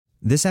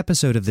This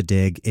episode of The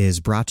Dig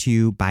is brought to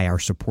you by our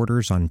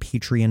supporters on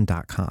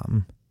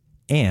Patreon.com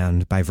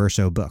and by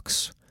Verso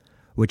Books,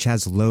 which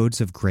has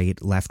loads of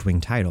great left-wing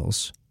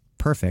titles,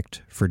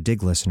 perfect for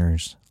Dig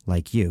listeners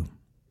like you.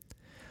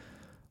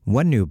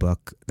 One new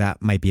book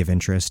that might be of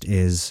interest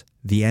is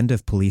The End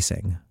of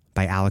Policing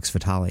by Alex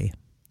Vitale.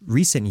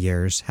 Recent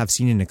years have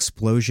seen an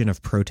explosion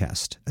of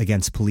protest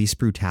against police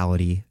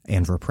brutality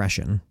and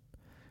repression.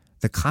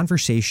 The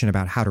conversation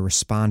about how to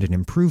respond and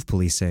improve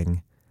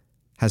policing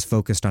has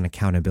focused on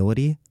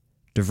accountability,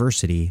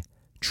 diversity,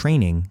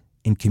 training,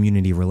 and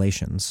community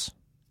relations.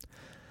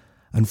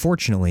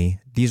 Unfortunately,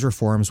 these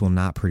reforms will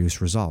not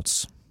produce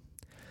results.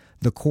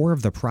 The core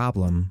of the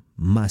problem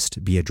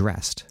must be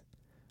addressed,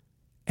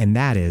 and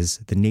that is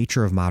the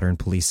nature of modern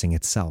policing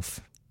itself.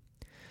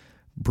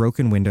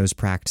 Broken windows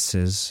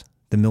practices,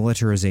 the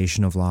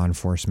militarization of law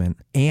enforcement,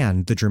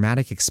 and the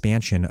dramatic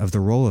expansion of the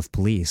role of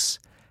police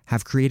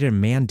have created a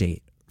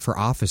mandate for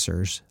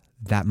officers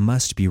that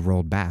must be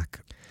rolled back.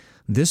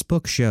 This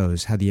book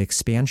shows how the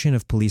expansion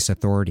of police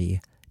authority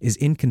is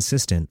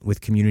inconsistent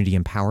with community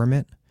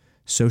empowerment,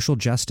 social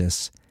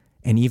justice,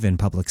 and even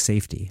public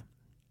safety.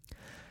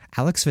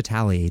 Alex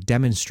Vitale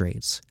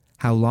demonstrates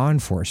how law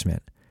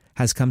enforcement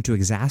has come to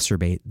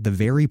exacerbate the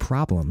very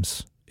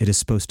problems it is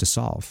supposed to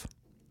solve.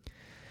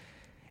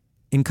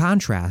 In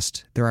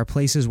contrast, there are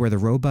places where the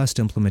robust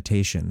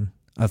implementation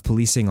of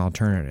policing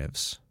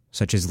alternatives,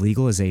 such as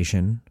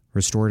legalization,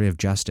 restorative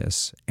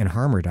justice, and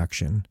harm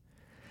reduction,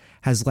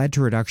 has led to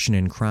reduction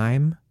in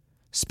crime,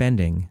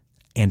 spending,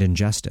 and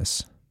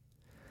injustice.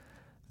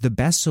 The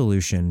best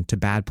solution to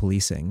bad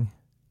policing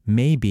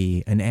may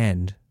be an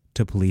end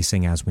to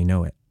policing as we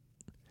know it.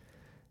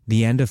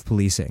 The End of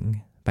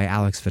Policing by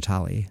Alex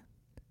Vitale,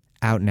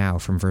 out now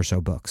from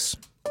Verso Books.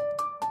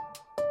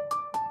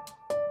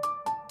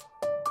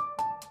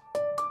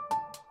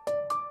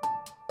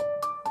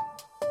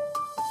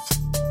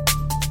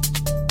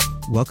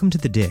 Welcome to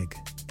The Dig,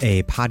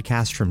 a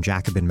podcast from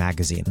Jacobin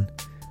Magazine.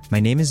 My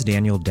name is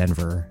Daniel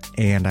Denver,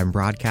 and I'm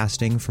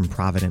broadcasting from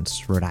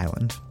Providence, Rhode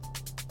Island.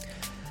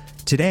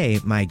 Today,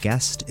 my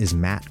guest is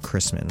Matt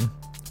Christman,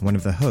 one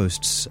of the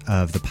hosts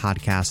of the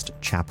podcast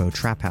Chapo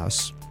Trap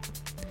House.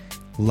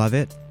 Love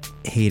it,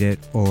 hate it,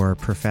 or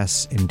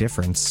profess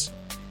indifference,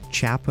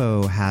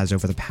 Chapo has,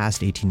 over the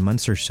past 18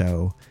 months or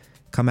so,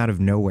 come out of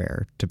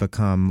nowhere to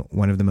become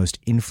one of the most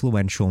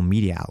influential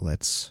media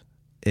outlets,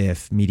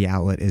 if media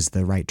outlet is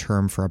the right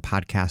term for a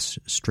podcast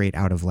straight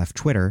out of left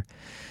Twitter,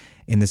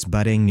 in this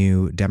budding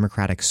new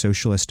democratic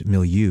socialist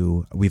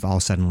milieu we've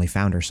all suddenly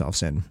found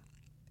ourselves in.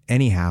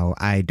 Anyhow,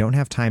 I don't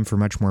have time for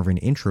much more of an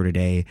intro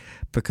today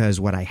because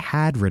what I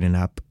had written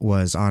up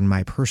was on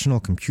my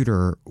personal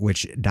computer,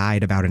 which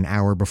died about an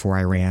hour before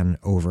I ran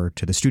over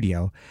to the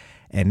studio,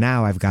 and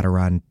now I've got to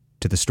run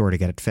to the store to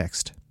get it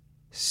fixed.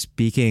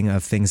 Speaking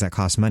of things that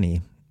cost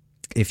money,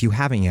 if you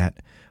haven't yet,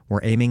 we're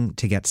aiming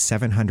to get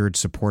 700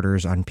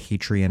 supporters on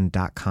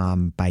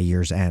Patreon.com by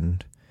year's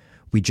end.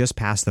 We just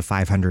passed the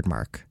 500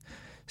 mark.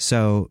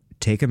 So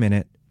take a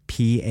minute,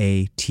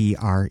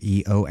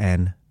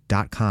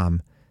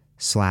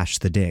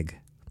 patreon.com/thedig.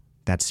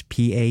 That's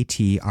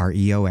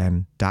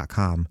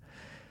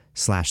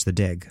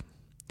patreon.com/thedig.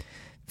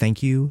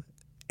 Thank you.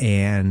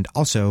 And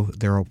also,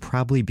 there will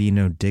probably be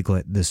no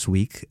Diglet this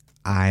week.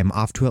 I'm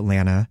off to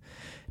Atlanta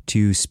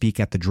to speak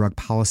at the Drug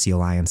Policy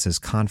Alliance's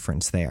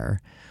conference there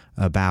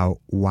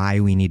about why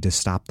we need to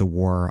stop the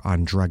war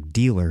on drug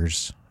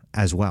dealers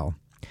as well.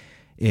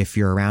 If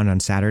you're around on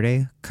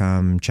Saturday,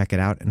 come check it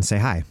out and say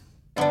hi.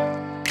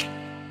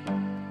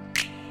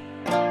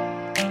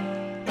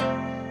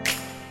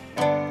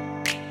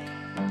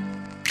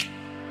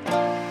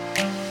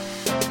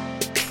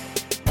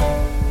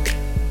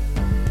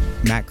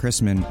 Matt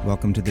Christman,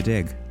 welcome to The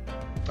Dig.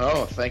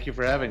 Oh, thank you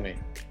for having me.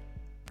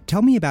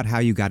 Tell me about how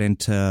you got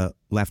into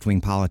left-wing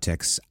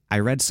politics. I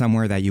read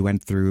somewhere that you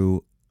went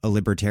through a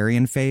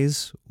libertarian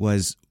phase.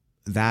 Was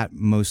that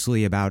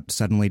mostly about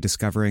suddenly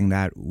discovering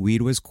that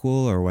weed was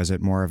cool, or was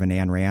it more of an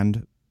Ayn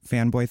Rand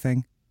fanboy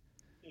thing?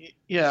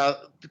 Yeah,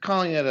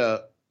 calling it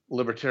a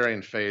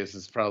libertarian phase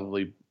is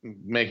probably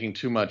making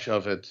too much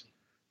of it.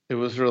 It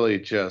was really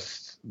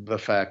just the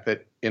fact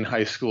that in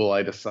high school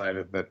I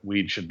decided that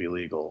weed should be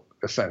legal,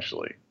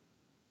 essentially.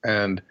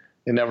 And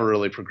it never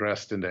really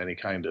progressed into any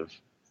kind of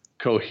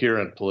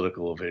coherent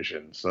political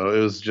vision. So it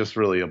was just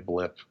really a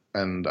blip.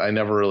 And I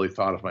never really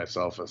thought of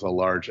myself as a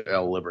large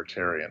L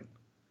libertarian.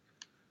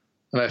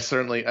 And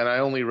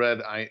I've only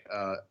read Ayn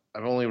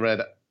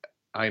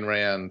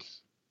Rand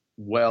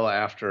well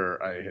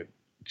after I had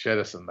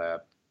jettisoned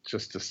that,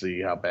 just to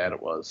see how bad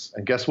it was.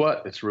 And guess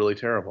what? It's really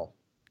terrible.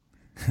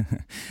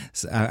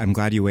 So I'm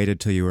glad you waited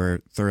till you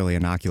were thoroughly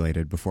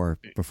inoculated before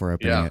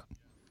opening it.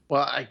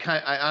 Well,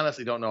 I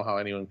honestly don't know how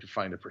anyone could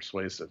find it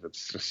persuasive.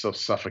 It's just so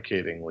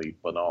suffocatingly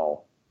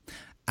banal.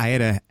 I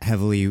had a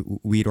heavily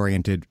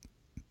weed-oriented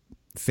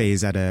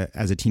phase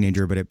as a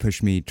teenager, but it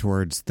pushed me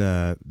towards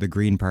the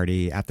Green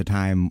Party. At the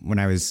time, when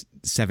I was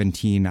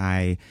 17,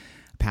 I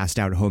passed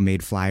out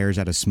homemade flyers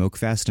at a smoke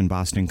fest in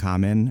Boston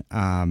Common,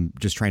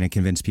 just trying to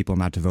convince people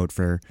not to vote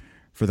for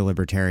for the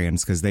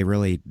libertarians, because they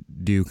really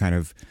do kind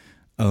of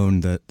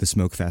own the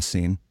smoke fest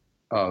scene.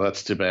 Oh,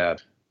 that's too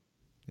bad.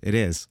 It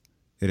is.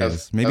 It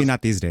is. Maybe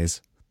not these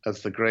days.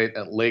 As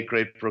the late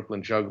great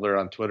Brooklyn juggler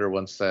on Twitter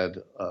once said,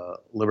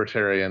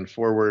 libertarian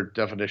forward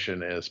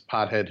definition is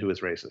pothead who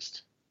is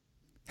racist.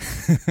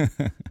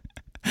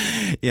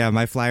 Yeah,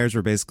 my flyers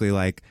were basically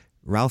like,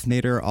 Ralph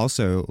Nader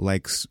also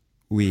likes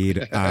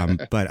weed,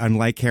 but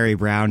unlike Harry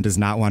Brown, does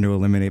not want to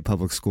eliminate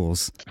public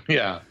schools.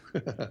 Yeah.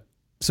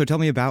 So tell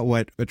me about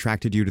what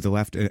attracted you to the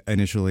left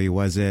initially.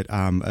 Was it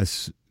a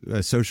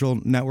social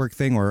network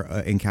thing, or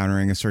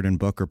encountering a certain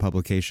book or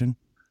publication?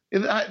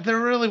 There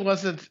really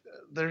wasn't.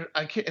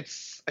 I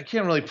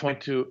can't really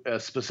point to a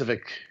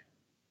specific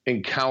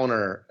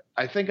encounter.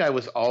 I think I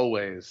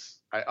always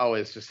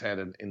just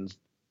had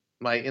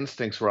my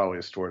instincts were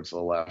always towards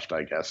the left,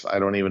 I guess. I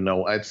don't even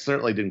know. I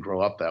certainly didn't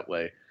grow up that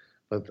way,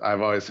 but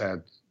I've always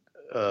had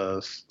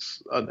an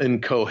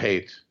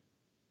inchoate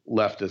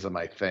leftism,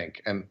 I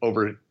think. And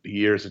over the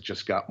years, it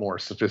just got more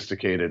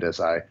sophisticated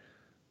as I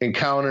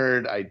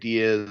encountered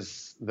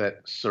ideas that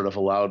sort of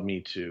allowed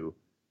me to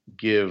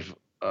give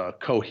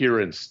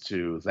coherence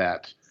to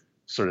that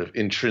sort of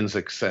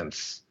intrinsic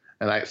sense.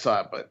 And I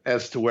saw it, but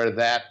as to where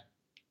that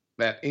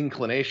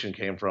inclination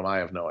came from, I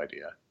have no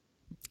idea.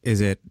 Is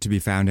it to be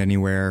found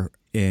anywhere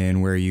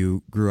in where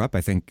you grew up?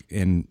 I think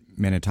in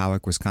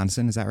Manitowoc,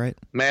 Wisconsin. Is that right?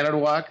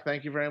 Manitowoc.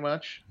 Thank you very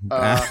much.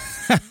 No,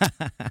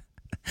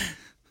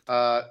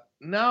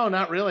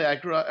 not really. I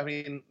grew up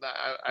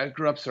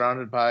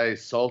surrounded by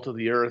salt of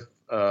the earth,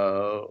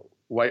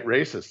 white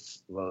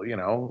racists. Well,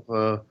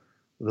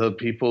 the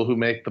people who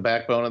make the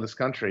backbone of this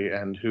country,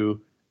 and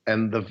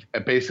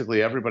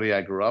basically everybody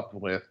I grew up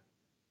with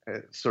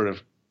sort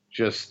of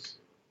just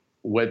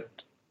went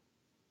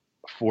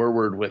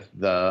forward with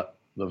the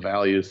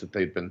values that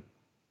they'd been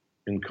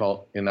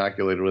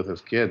inoculated with as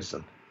kids.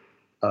 And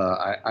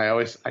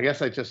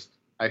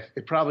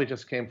it probably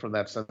just came from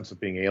that sense of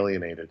being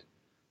alienated.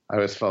 I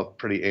always felt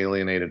pretty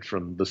alienated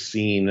from the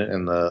scene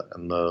and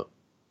the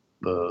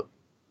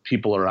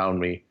people around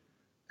me.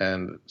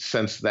 And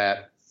since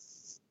that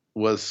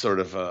was sort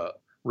of a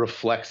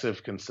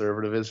reflexive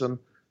conservatism,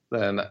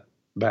 then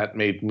that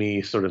made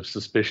me sort of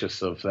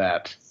suspicious of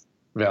that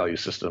value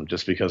system,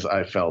 just because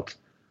I felt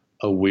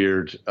a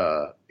weird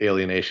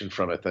alienation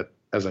from it that,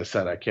 as I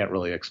said, I can't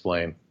really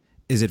explain.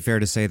 Is it fair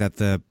to say that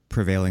the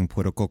prevailing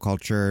political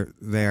culture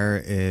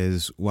there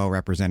is well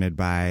represented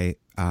by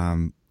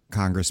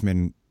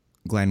Congressman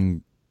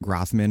Glenn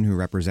Grothman, who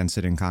represents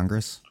it in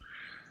Congress?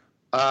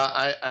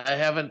 I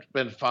haven't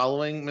been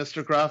following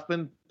Mr.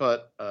 Grothman,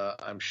 but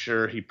I'm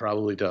sure he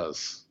probably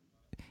does.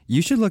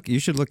 You should look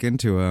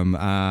into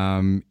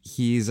him.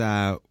 He's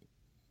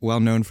well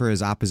known for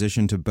his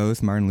opposition to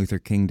both Martin Luther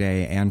King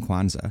Day and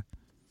Kwanzaa.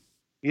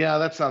 Yeah,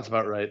 that sounds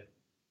about right.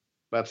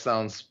 That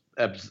sounds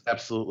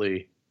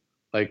absolutely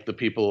like the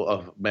people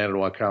of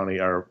Manitowoc County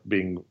are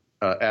being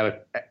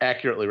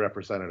accurately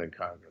represented in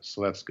Congress.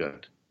 So that's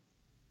good.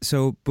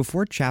 So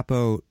before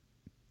Chapo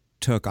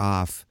took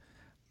off,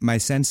 my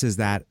sense is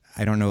that,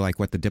 I don't know like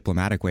what the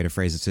diplomatic way to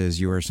phrase this is,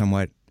 you were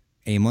somewhat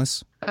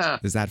aimless.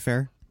 Is that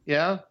fair?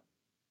 Yeah.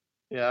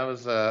 Yeah, I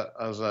was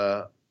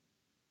a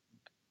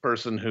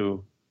person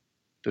who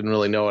didn't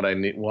really know what I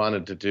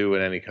wanted to do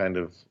in any kind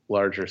of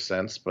larger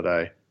sense, but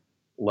I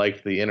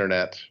liked the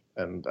internet,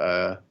 and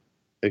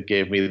it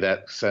gave me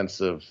that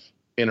sense of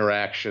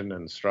interaction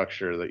and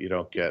structure that you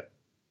don't get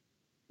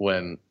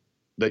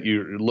that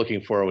you're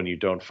looking for when you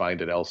don't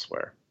find it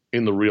elsewhere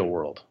in the real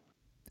world.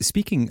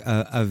 Speaking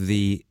of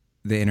the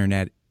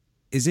internet,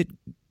 is it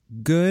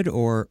good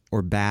or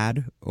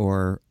bad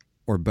or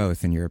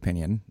both in your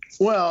opinion?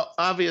 Well,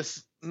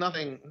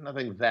 nothing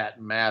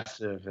that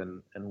massive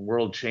and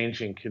world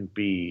changing can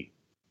be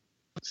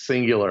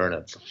singular in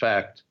its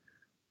effect.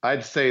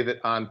 I'd say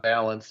that on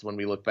balance, when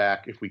we look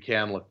back, if we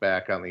can look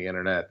back on the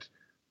internet,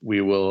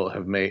 we will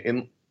have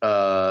made,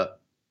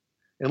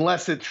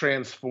 unless it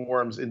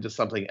transforms into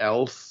something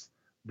else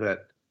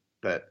that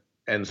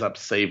ends up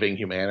saving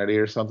humanity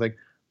or something,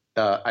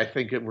 I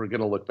think we're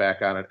going to look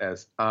back on it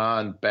as,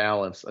 on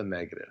balance, a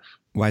negative.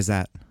 Why is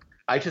that?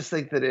 I just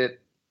think that it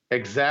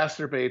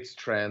exacerbates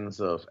trends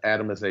of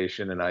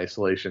atomization and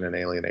isolation and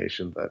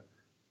alienation that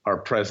are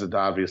present,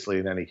 obviously,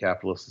 in any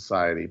capitalist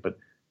society. But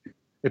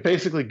it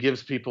basically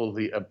gives people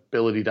the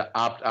ability to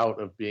opt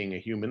out of being a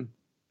human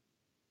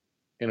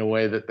in a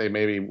way that they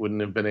maybe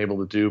wouldn't have been able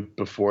to do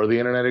before the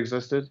internet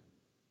existed.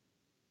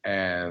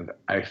 And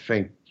I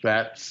think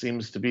that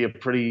seems to be a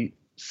pretty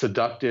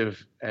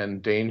seductive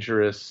and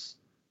dangerous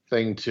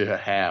thing to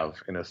have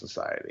in a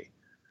society,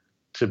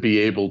 to be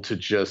able to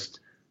just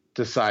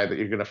decide that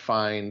you're going to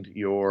find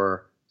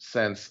your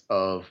sense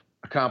of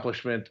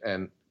accomplishment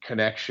and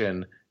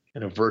connection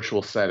in a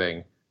virtual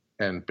setting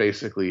and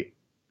basically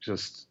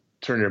just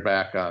turn your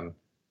back on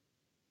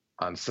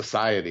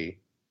society,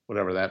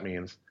 whatever that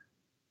means.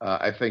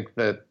 I think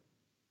that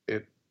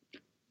it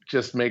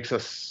just makes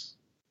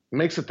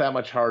it that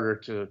much harder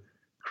to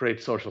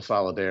create social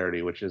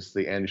solidarity, which is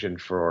the engine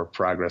for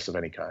progress of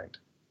any kind.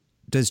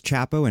 Does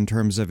Chapo, in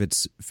terms of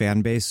its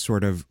fan base,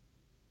 sort of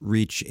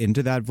reach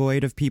into that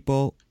void of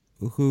people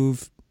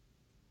who've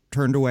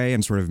turned away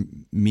and sort of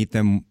meet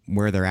them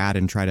where they're at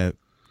and try to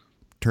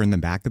turn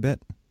them back a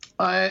bit?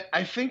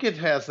 I think it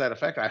has that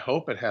effect. I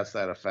hope it has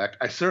that effect.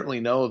 I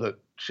certainly know that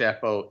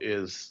Chapo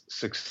is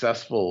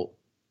successful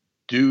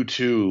due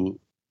to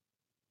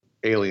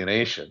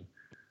alienation,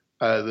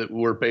 that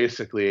we're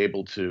basically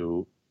able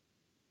to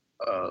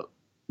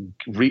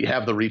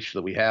have the reach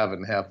that we have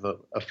and have the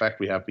effect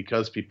we have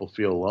because people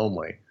feel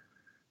lonely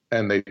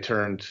and they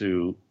turn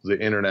to the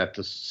internet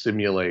to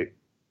simulate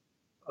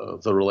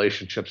the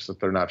relationships that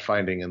they're not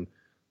finding in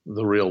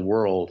the real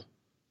world.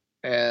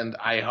 And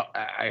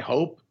I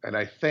hope and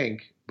I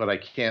think, but I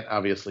can't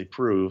obviously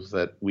prove,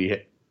 that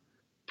we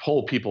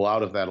pull people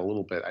out of that a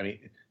little bit. I mean,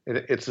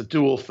 it's a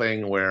dual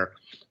thing where,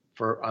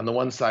 on the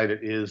one side,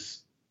 it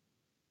is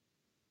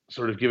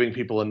sort of giving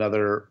people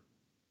another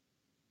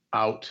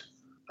out,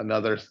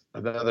 another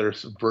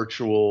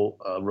virtual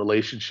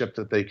relationship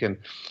that they can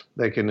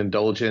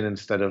indulge in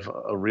instead of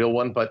a real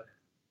one. But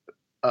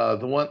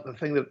the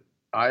thing that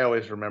I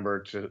always remember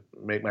to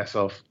make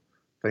myself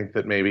think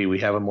that maybe we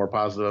have a more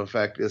positive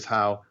effect is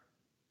how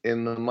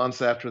in the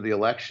months after the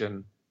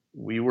election,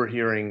 we were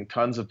hearing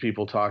tons of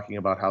people talking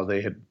about how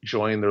they had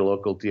joined their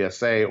local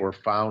DSA or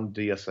found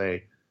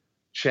DSA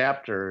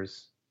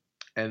chapters.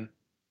 And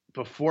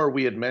before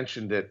we had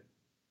mentioned it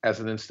as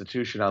an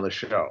institution on the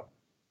show,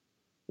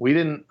 I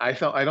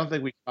don't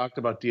think we talked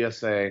about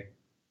DSA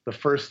the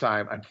first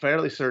time. I'm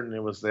fairly certain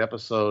it was the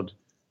episode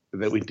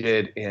that we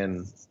did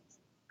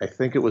I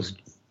think it was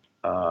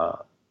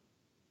the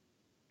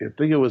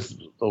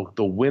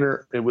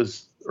winter. It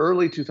was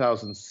early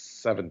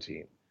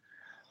 2017,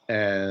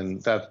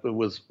 and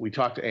we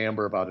talked to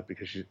Amber about it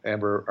because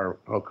Amber,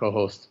 our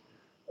co-host,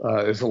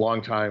 is a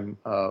longtime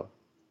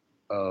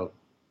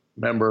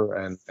member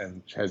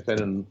and has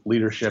been in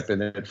leadership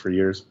in it for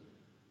years.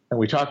 And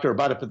we talked to her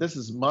about it, but this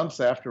is months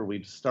after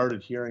we'd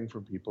started hearing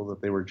from people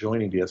that they were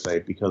joining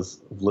DSA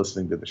because of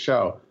listening to the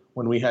show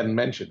when we hadn't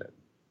mentioned it.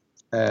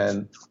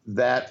 And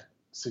that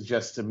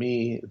suggests to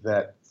me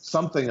that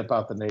something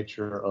about the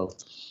nature of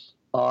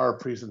our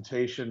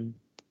presentation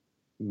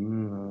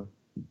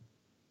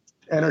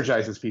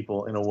energizes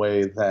people in a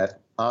way that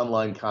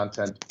online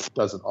content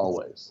doesn't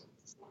always.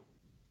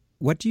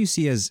 What do you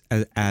see as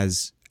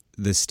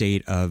the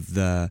state of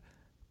the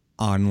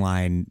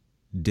online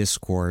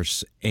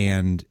discourse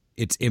and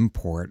its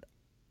import?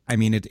 I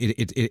mean,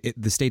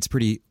 the state's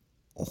pretty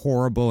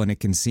horrible, and it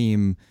can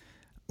seem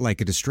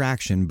like a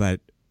distraction, but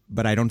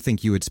I don't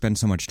think you would spend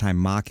so much time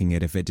mocking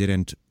it if it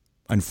didn't,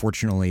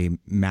 unfortunately,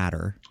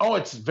 matter. Oh,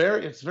 it's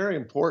very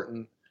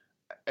important.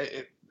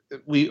 A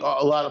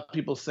lot of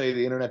people say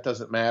the internet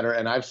doesn't matter,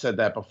 and I've said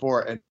that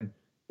before. And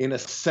in a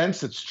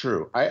sense, it's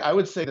true. I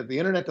would say that the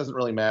internet doesn't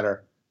really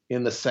matter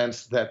in the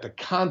sense that the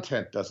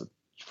content doesn't,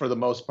 for the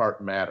most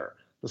part, matter.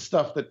 The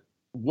stuff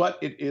what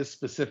it is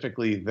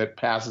specifically that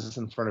passes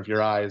in front of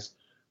your eyes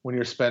when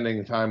you're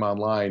spending time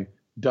online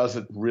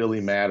doesn't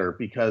really matter,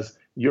 because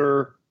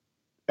you're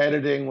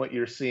editing what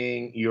you're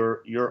seeing.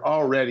 You're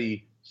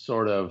already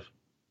sort of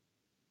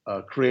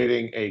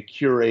creating a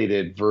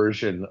curated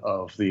version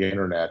of the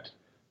internet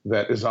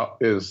that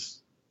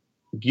is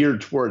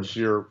geared towards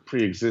your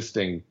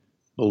pre-existing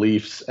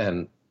beliefs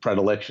and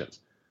predilections.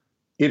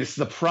 It's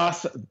the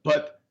process,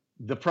 but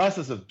the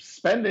process of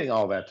spending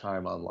all that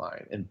time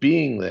online and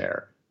being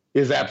there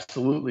is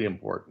absolutely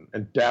important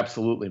and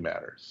absolutely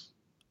matters.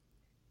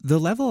 The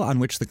level on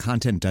which the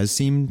content does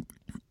seem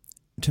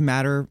to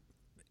matter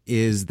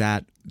is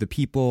that the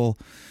people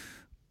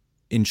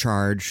in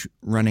charge,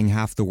 running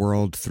half the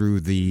world through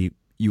the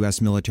U.S.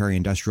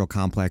 military-industrial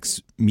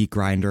complex meat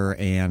grinder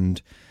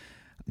and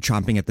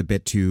chomping at the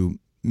bit to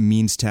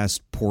means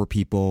test poor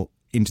people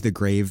into the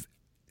grave,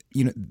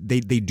 they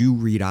do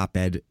read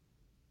op-ed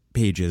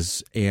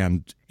pages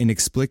and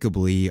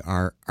inexplicably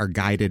are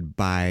guided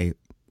by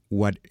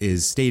what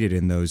is stated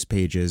in those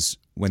pages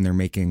when they're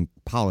making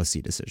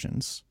policy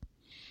decisions.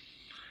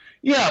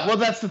 Yeah, well,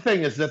 that's the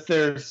thing, is that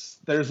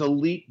there's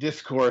elite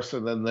discourse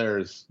and then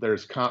there's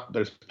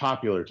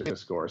popular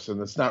discourse, and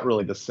it's not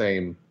really the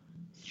same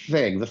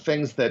thing. The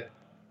things that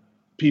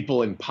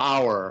people in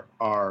power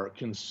are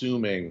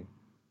consuming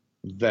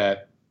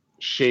that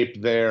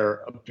shape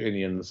their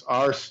opinions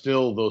are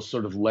still those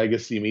sort of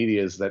legacy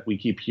medias that we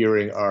keep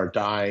hearing are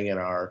dying and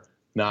are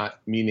not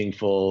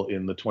meaningful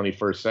in the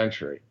 21st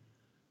century.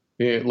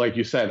 Like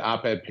you said,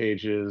 op-ed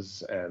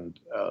pages and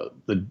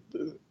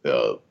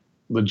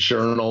the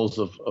journals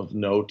of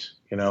note,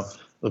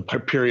 the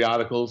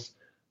periodicals.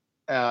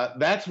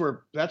 That's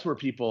where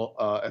people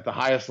at the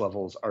highest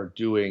levels are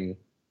getting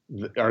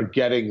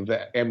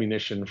the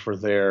ammunition for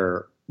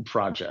their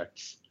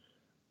projects.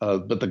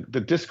 But the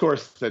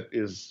discourse that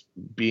is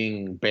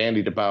being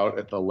bandied about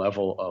at the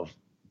level of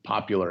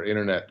popular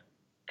internet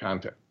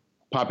content,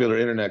 popular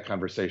internet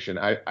conversation,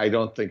 I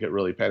don't think it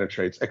really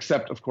penetrates,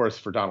 except, of course,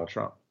 for Donald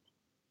Trump.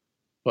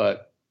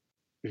 But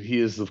he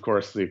is, of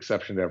course, the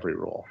exception to every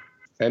rule.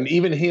 And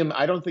even him,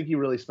 I don't think he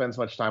really spends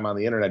much time on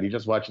the internet. He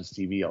just watches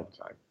TV all the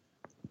time,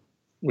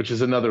 which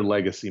is another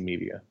legacy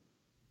media.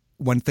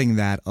 one thing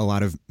that a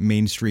lot of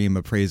mainstream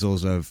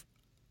appraisals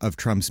of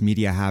Trump's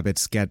media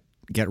habits get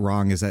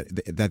wrong is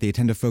that they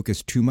tend to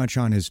focus too much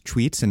on his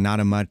tweets and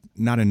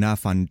not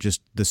enough on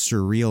just the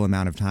surreal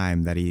amount of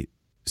time that he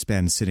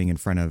spends sitting in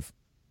front of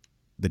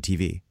the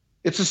TV.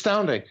 It's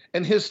astounding.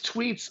 And his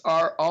tweets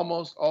are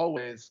almost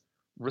always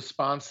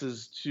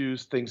responses to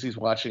things he's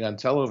watching on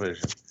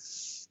television.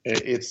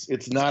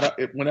 It's not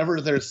whenever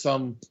there's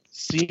some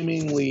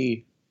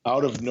seemingly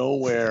out of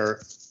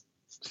nowhere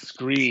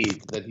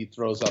screed that he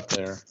throws up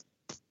there,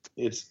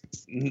 it's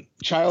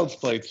child's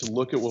play to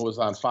look at what was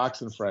on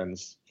Fox and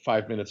Friends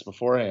 5 minutes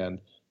beforehand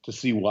to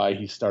see why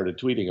he started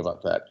tweeting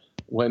about that.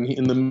 When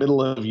in the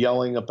middle of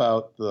yelling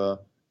about the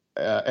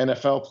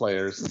NFL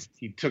players,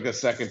 he took a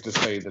second to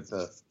say that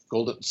the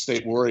Golden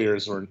State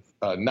Warriors were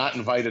not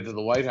invited to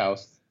the White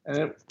House. And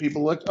then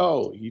people looked,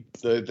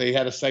 they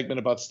had a segment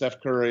about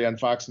Steph Curry on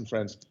Fox and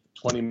Friends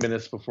 20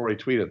 minutes before he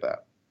tweeted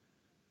that.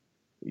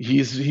 He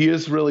is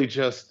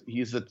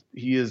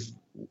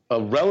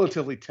a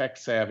relatively tech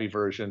savvy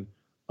version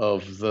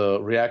of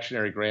the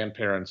reactionary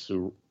grandparents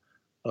who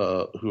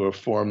have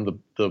formed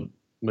the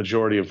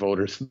majority of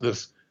voters in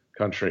this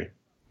country.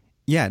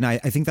 Yeah, no, I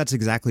think that's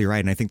exactly right.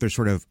 And I think there's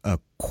sort of a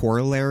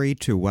corollary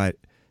to what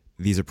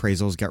these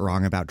appraisals get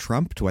wrong about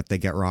Trump, to what they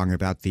get wrong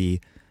about the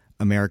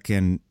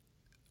American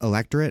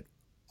electorate.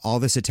 All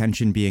this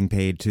attention being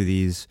paid to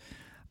these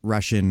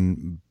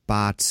Russian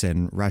bots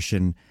and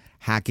Russian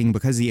hacking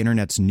because the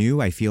internet's new.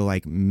 I feel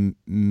like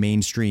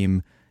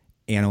mainstream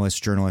analysts,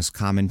 journalists,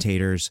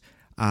 commentators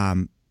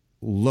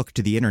look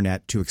to the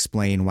internet to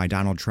explain why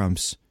Donald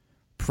Trump's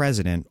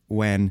president,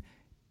 when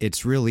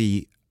it's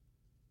really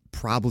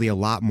probably a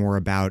lot more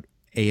about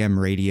AM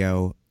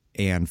radio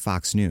and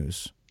Fox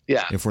News.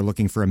 Yeah. If we're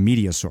looking for a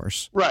media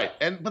source. Right.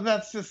 But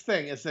that's the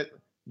thing, is that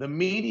the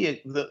media,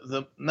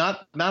 the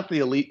not the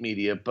elite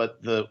media,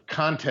 but the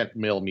content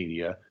mill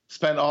media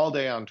spend all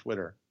day on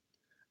Twitter.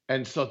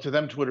 And so to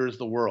them, Twitter is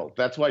the world.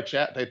 That's why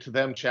to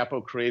them,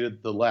 Chapo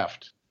created the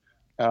left.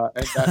 And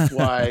that's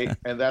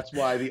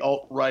why the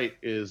alt-right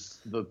is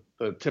the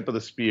tip of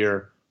the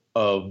spear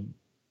of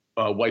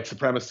white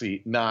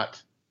supremacy,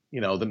 not,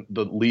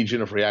 the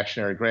legion of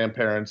reactionary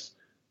grandparents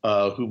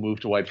who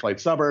moved to white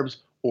flight suburbs,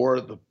 or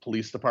the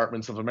police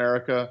departments of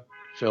America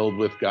filled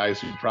with guys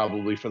who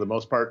probably, for the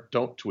most part,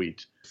 don't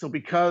tweet. So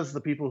because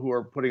the people who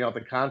are putting out the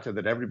content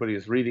that everybody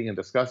is reading and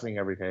discussing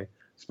every day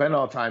spend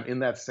all the time in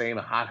that same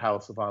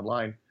hothouse of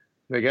online,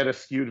 they get a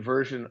skewed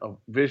vision of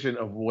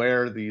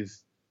where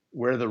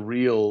the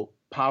real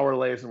power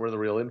lays and where the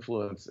real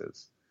influence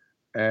is.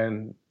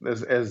 And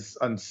as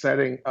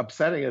upsetting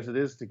as it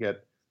is to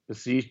get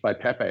besieged by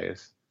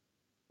Pepes,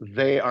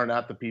 they are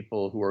not the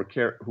people who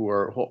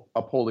are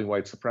upholding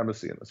white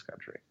supremacy in this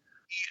country.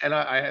 And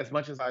I as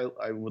much as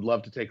I would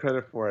love to take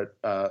credit for it,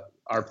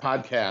 our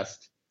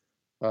podcast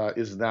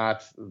is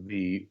not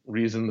the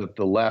reason that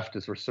the left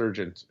is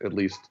resurgent, at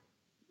least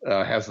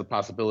has the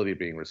possibility of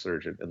being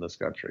resurgent in this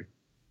country.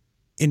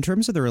 In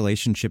terms of the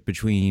relationship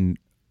between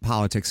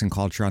politics and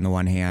culture on the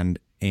one hand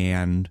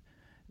and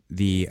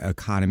the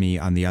economy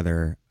on the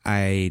other,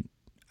 I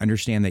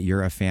understand that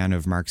you're a fan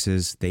of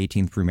Marx's The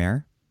 18th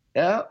Brumaire.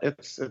 Yeah,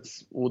 it's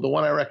the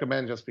one I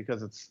recommend just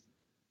because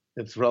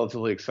it's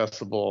relatively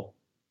accessible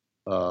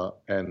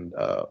and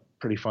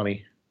pretty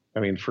funny. I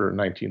mean, for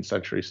 19th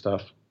century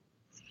stuff.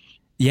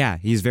 Yeah,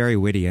 he's very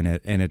witty in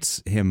it, and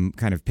it's him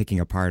kind of picking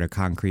apart a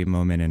concrete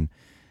moment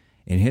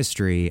in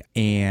history,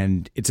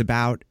 and it's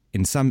about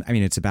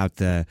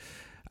the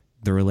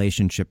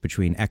relationship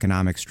between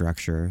economic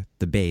structure,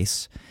 the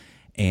base,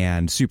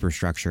 and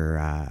superstructure,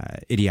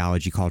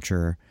 ideology,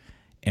 culture,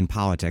 and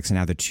politics, and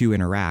how the two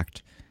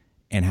interact,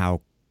 and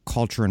how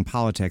culture and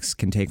politics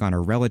can take on a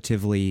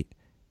relative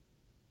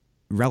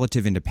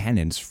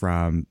independence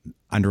from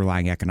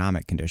underlying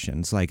economic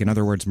conditions. Like, in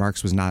other words,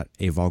 Marx was not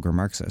a vulgar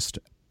Marxist.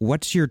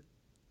 What's your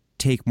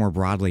take more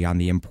broadly on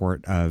the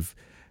import of,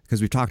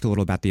 because we've talked a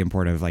little about the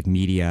import of like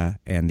media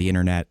and the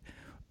internet,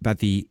 about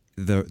the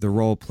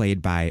role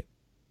played by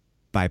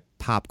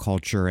pop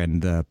culture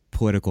and the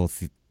political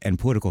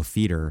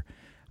theater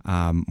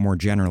more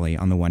generally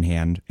on the one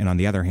hand, and on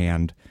the other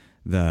hand,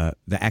 the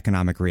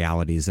economic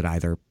realities that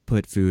either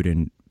put food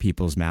in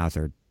people's mouth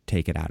or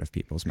take it out of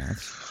people's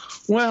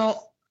mouths?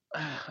 Well,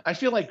 I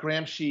feel like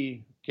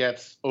Gramsci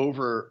gets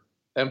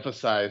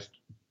overemphasized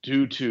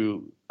due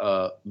to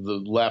the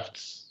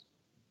left's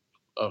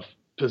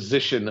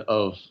position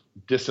of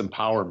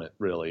disempowerment,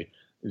 really.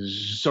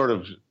 Sort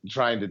of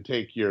trying to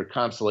take your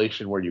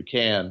consolation where you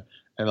can.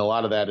 And a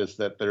lot of that is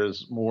that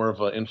there's more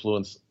of an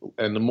influence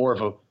and more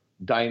of a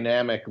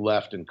dynamic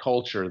left in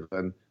culture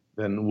than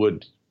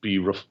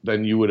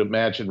you would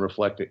imagine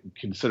reflected,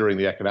 considering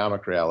the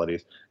economic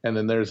realities. And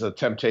then there's a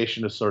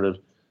temptation to sort of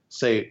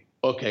say,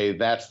 okay,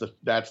 that's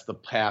the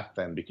path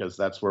then, because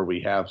that's where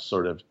we have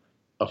sort of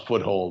a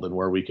foothold and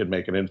where we can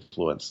make an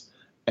influence.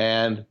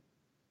 And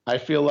I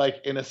feel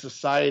like in a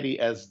society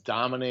as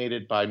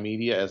dominated by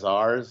media as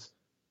ours,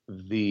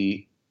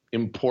 the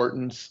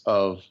importance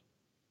of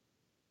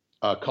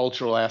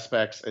cultural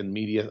aspects and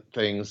media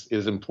things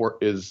is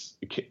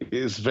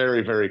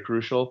very, very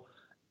crucial,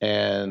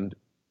 and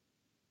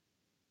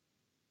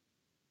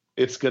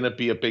it's going to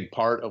be a big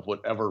part of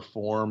whatever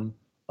form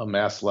a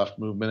mass left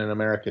movement in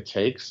America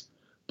takes.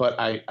 But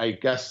I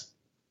guess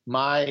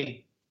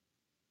my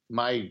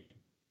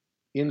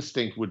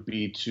instinct would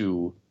be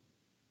to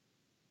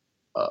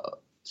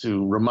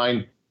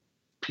remind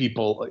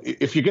people,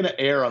 if you're going to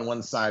err on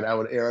one side, I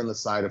would err on the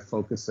side of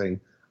focusing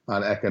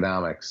on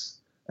economics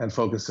and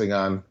focusing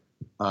on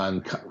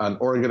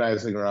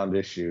organizing around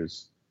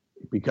issues,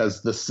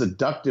 because the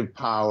seductive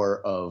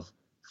power of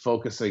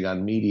focusing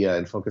on media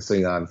and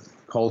focusing on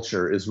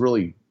culture is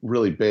really,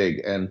 really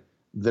big. And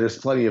there's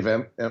plenty of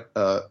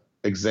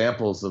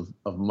examples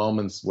of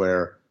moments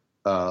where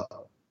a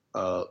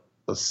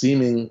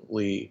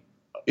seemingly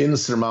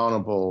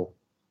insurmountable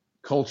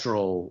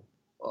cultural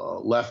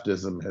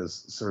leftism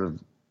has sort of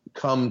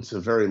come to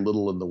very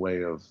little in the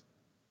way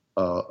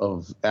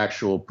of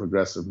actual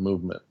progressive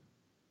movement.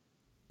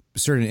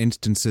 Certain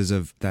instances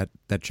of that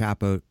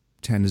Chapo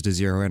tends to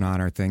zero in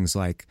on are things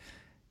like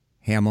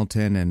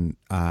Hamilton and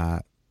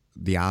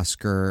the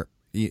Oscar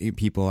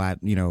people at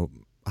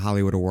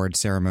Hollywood Awards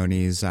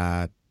ceremonies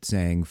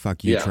saying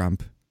 "fuck you,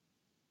 Trump."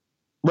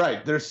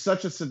 Right. There's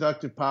such a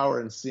seductive power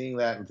in seeing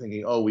that and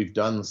thinking, "Oh, we've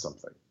done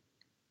something.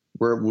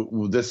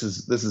 This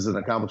is an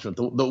accomplishment."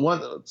 The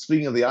one,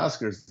 speaking of the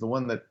Oscars, the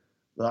one that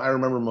I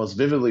remember most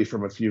vividly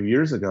from a few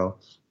years ago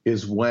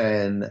is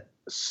when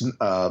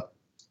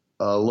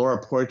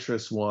Laura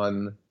Poitras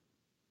won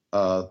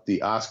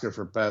the Oscar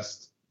for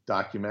Best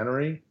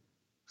Documentary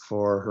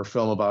for her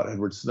film about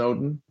Edward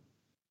Snowden.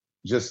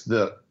 Just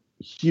the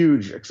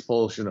huge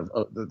expulsion of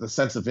the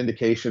sense of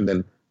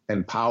vindication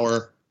and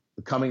power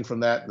coming from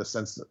that, the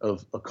sense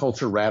of a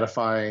culture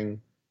ratifying,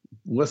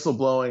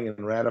 whistleblowing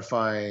and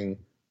ratifying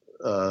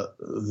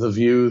the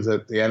view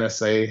that the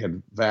NSA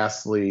had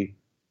vastly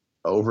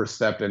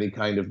overstepped any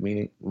kind of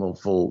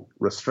meaningful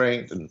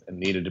restraint and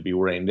needed to be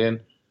reined in.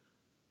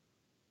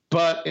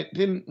 But it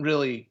didn't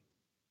really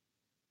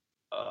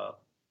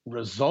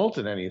result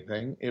in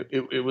anything.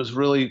 It was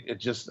really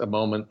just a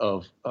moment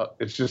of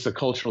it's just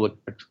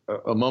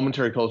a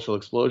momentary cultural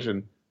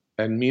explosion.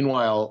 And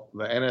meanwhile,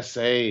 the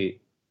NSA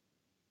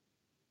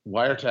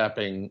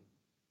wiretapping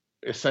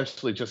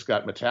essentially just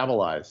got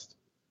metabolized,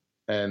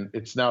 and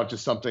it's now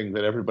just something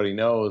that everybody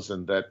knows,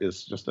 and that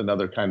is just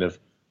another kind of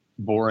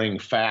boring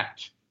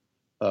fact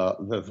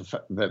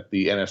that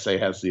the NSA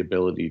has the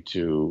ability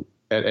to,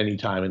 at any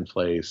time and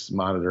place,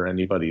 monitor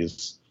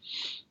anybody's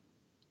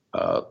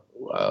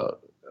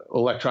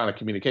electronic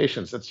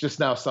communications. It's just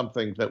now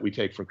something that we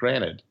take for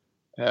granted.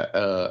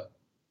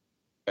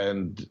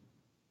 And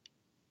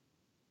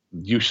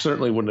you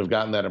certainly wouldn't have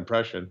gotten that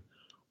impression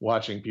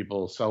watching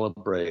people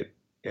celebrate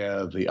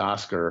the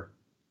Oscar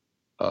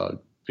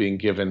being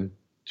given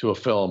to a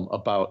film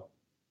about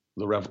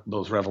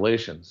those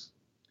revelations.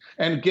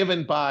 And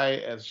given by,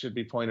 as should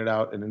be pointed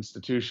out, an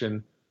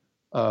institution,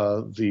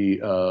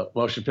 the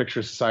Motion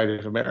Picture Society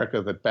of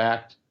America, that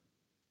backed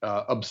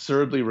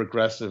absurdly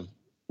regressive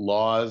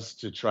laws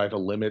to try to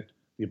limit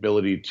the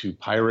ability to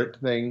pirate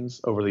things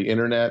over the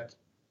internet,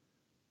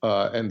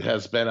 and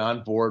has been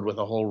on board with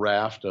a whole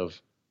raft of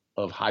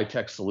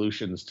high-tech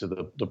solutions to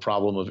the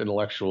problem of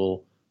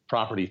intellectual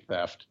property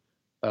theft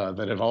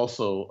that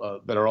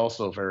are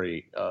also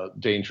very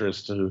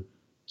dangerous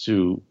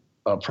to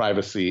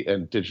privacy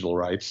and digital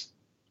rights.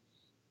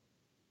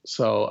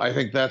 So I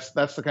think that's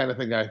the kind of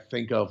thing I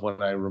think of when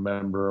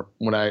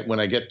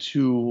I get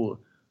too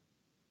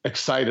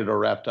excited or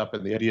wrapped up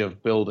in the idea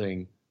of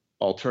building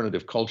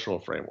alternative cultural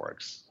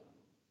frameworks.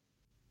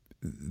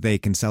 They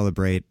can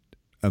celebrate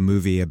a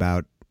movie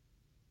about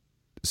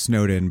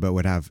Snowden, but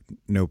would have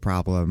no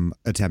problem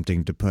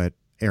attempting to put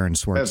Aaron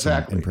Swartz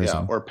in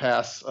prison. Or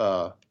pass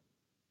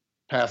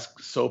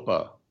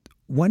SOPA.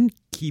 One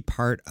key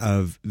part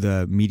of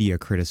the media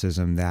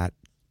criticism that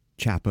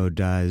Chapo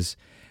does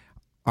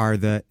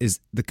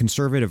is the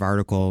conservative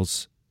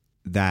articles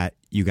that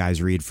you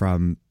guys read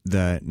from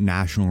the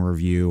National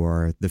Review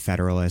or the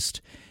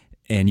Federalist,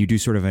 and you do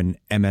sort of an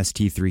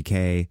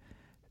MST3K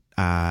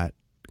kind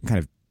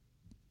of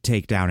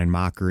takedown and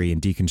mockery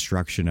and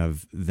deconstruction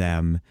of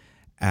them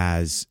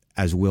as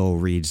Will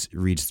reads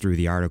through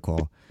the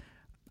article.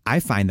 I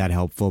find that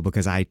helpful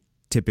because I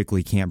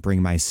typically can't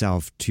bring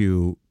myself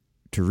to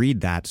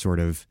read that sort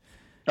of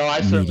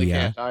I certainly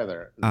can't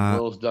either.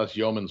 Will does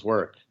yeoman's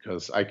work,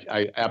 because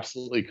I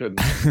absolutely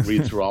couldn't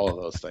read through all of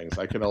those things.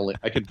 I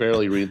could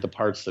barely read the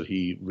parts that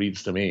he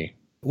reads to me.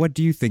 What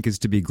do you think is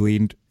to be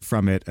gleaned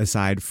from it,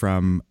 aside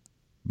from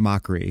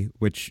mockery,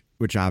 which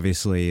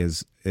obviously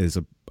is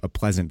a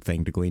pleasant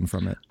thing to glean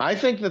from it? I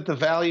think that the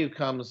value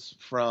comes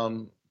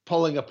from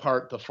pulling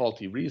apart the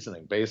faulty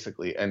reasoning,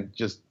 basically, and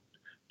just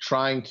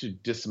trying to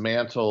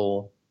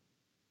dismantle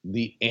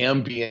the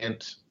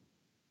ambient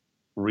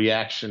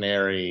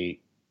reactionary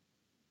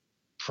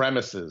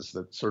premises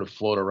that sort of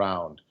float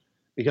around.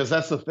 Because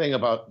that's the thing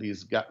about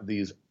these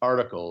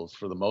articles,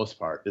 for the most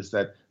part, is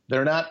that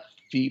they're not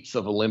feats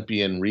of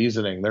Olympian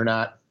reasoning. They're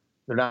not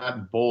They're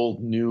not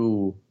bold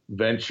new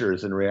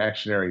ventures in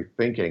reactionary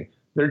thinking.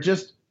 They're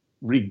just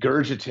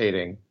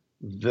regurgitating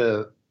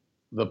the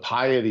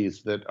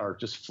pieties that are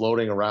just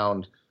floating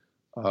around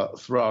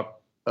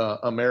throughout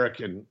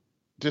American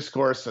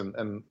discourse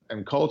and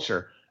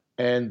culture,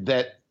 and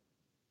that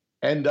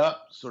end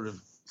up sort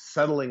of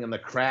settling in the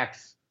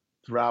cracks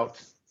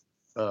throughout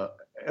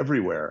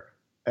everywhere,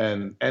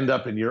 and end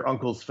up in your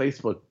uncle's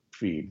Facebook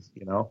feed,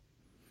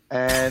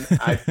 And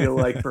I feel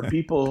like for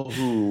people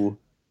who,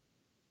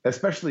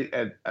 especially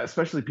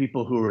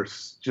people who are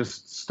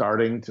just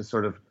starting to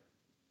sort of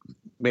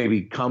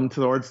maybe come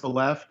towards the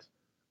left,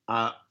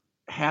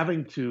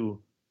 having to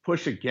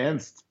push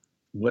against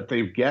what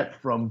they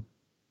get from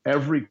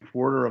every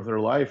quarter of their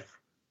life,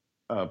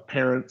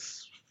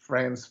 parents,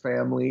 friends,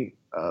 family,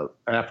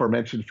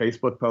 aforementioned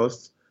Facebook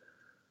posts,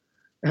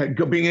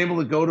 being able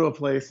to go to a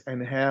place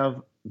and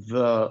have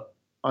the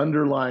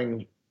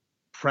underlying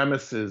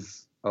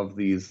premises of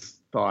these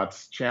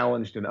thoughts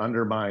challenged and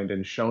undermined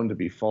and shown to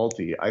be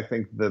faulty. I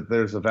think that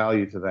there's a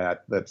value to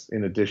that that's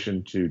in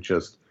addition to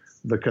just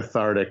the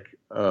cathartic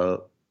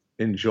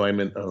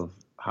enjoyment of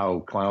how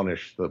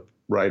clownish the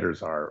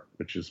writers are,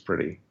 which is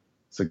pretty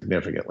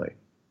significantly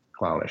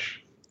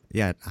clownish.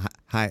 Yeah,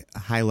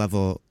 high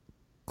level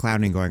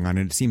clowning going on.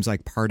 And it seems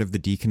like part of the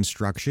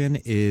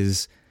deconstruction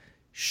is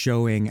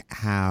showing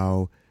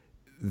how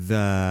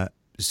the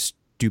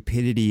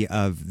stupidity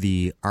of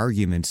the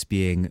arguments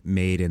being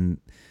made in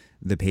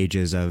the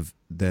pages of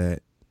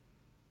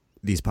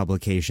these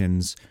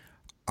publications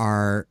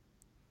are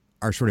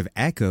sort of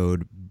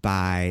echoed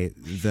by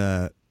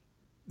the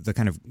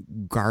kind of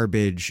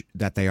garbage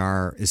that they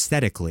are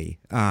aesthetically.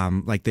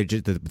 Like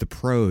the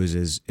prose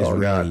is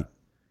really God.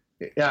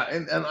 Yeah,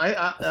 and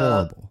I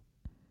horrible.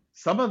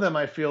 Some of them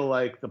I feel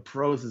like the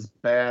prose is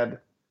bad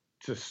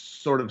to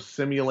sort of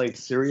simulate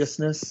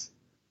seriousness,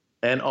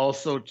 and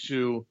also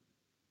to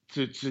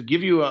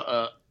give you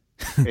a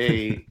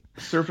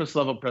surface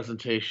level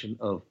presentation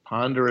of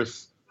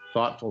ponderous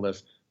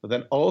thoughtfulness, but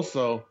then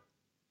also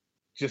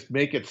just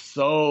make it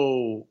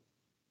so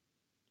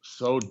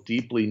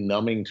deeply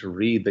numbing to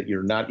read that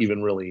you're not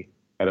even really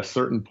at a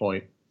certain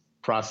point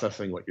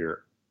processing what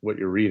you're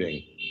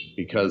reading,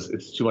 because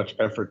it's too much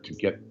effort to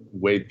get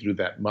wade through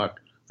that muck.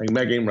 Like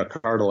Megan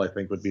McArdle, I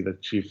think, would be the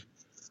chief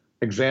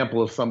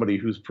example of somebody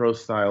whose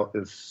prose style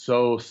is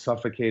so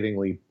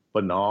suffocatingly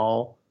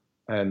banal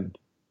and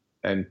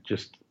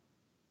just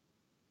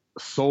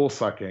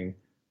soul-sucking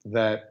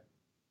that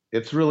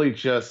it's really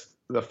just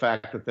the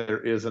fact that there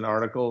is an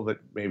article that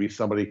maybe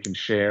somebody can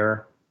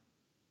share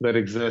that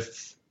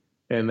exists,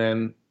 and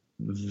then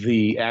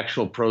the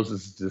actual prose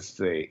is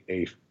just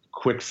a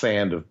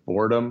quicksand of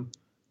boredom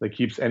that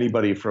keeps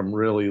anybody from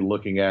really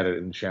looking at it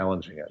and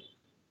challenging it.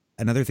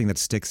 Another thing that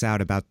sticks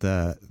out about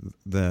the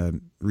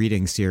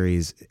reading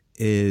series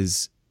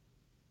is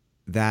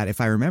that, if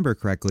I remember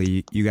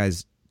correctly, you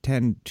guys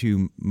tend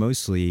to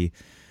mostly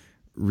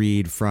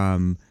read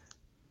from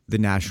the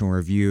National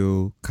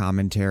Review,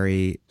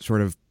 commentary, sort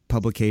of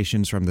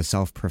publications from the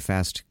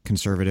self-professed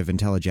conservative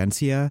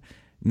intelligentsia,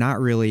 not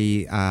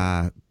really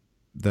the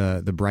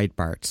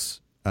Breitbarts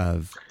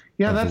of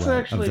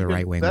the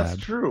right-wing web.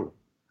 That's true.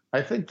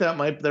 I think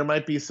there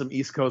might be some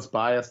East Coast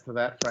bias to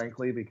that,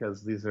 frankly,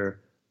 because these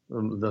are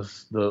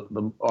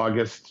the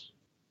August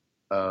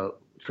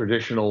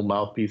traditional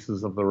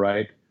mouthpieces of the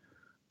right.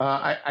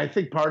 I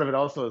think part of it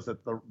also is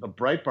that the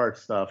Breitbart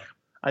stuff,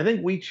 I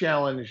think we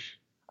challenge,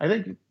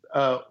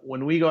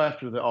 when we go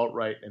after the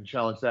alt-right and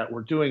challenge that,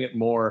 we're doing it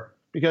more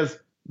because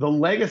the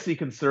legacy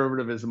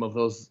conservatism of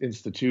those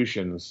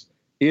institutions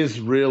is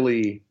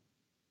really,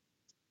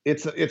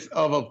 it's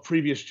of a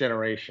previous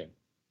generation.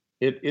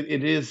 It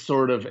is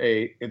sort of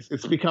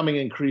it's becoming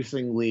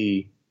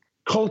increasingly,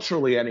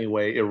 culturally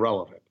anyway,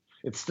 irrelevant.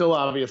 It still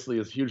obviously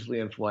is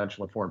hugely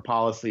influential in foreign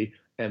policy,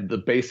 and the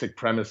basic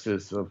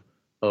premises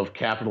of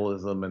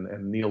capitalism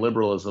and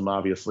neoliberalism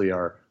obviously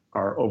are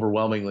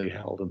overwhelmingly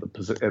held at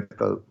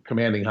the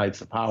commanding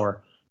heights of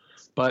power.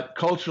 But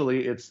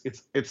culturally, it's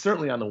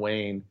certainly on the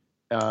wane,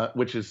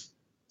 which is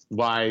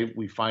why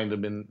we find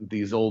them in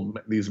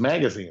these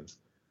magazines.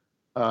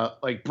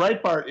 Like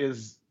Breitbart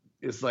is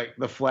like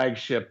the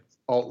flagship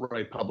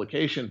alt-right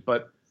publication,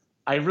 but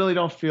I really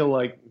don't feel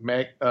like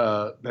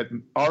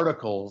that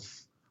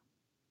articles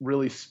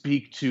really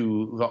speak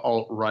to the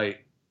alt-right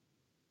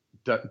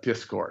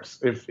discourse.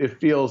 It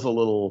feels a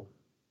little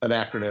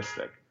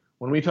anachronistic.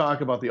 When we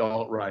talk about the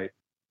alt-right,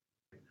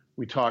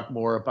 we talk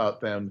more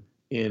about them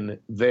in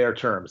their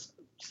terms,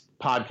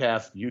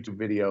 podcasts, YouTube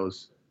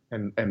videos,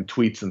 and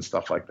tweets and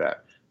stuff like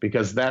that,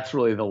 because that's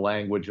really the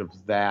language of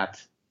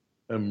that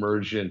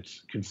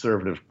emergent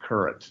conservative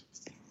current.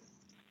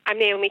 I'm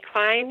Naomi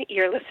Klein.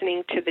 You're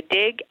listening to The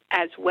Dig,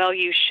 as well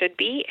you should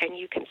be, and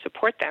you can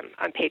support them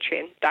on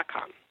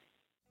patreon.com.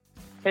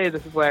 Hey,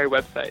 this is Larry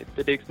Website,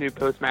 The Dig's new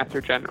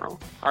Postmaster General.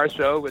 Our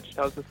show, which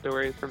tells the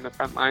stories from the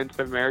front lines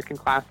of American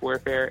class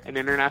warfare and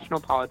international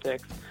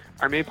politics,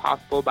 are made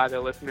possible by the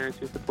listeners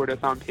who support us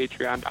on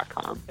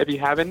Patreon.com. If you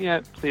haven't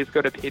yet, please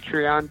go to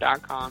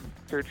Patreon.com,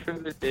 search for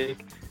The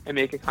Dig, and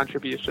make a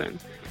contribution.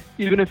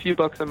 Even a few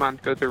bucks a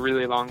month goes a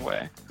really long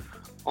way.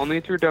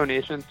 Only through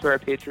donations to our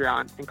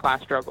Patreon and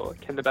class struggle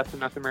can the best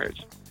of us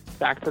emerge.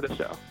 Back to the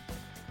show.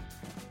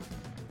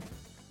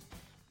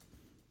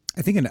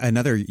 I think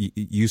another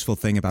useful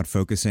thing about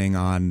focusing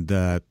on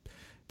the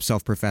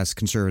self-professed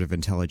conservative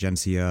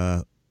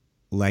intelligentsia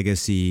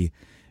legacy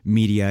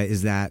media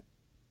is that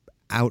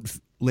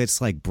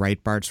outlets like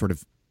Breitbart sort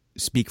of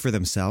speak for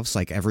themselves.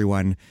 Like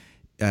everyone,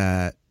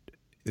 they're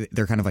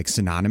kind of like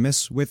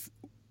synonymous with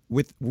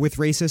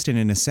racist, and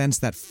in a sense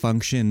that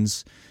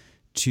functions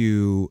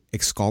to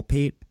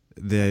exculpate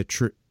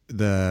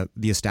the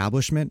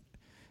establishment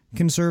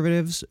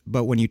conservatives.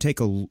 But when you take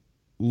a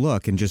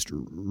look and just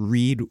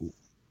read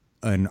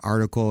an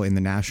article in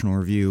the National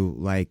Review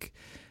like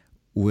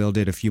Will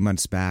did a few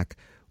months back,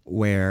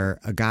 where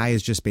a guy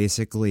is just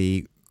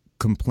basically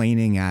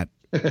complaining at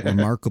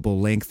remarkable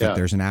length that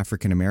there's an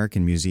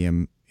African-American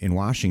museum in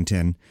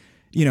Washington,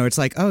 it's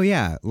like, oh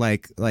yeah,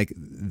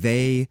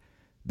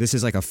 this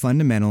is like a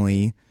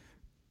fundamentally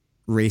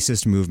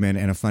racist movement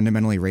and a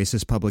fundamentally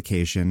racist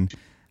publication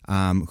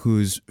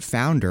whose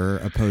founder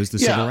opposed the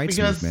civil rights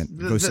movement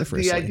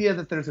vociferously. The idea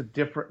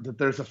that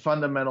there's a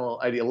fundamental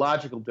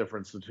ideological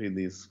difference between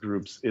these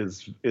groups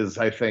is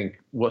I think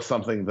was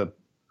something that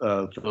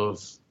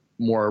those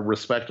more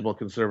respectable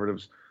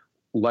conservatives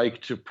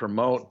like to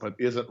promote, but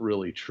isn't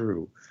really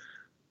true.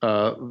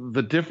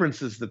 The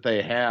differences that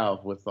they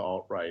have with the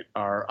alt-right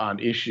are on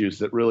issues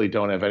that really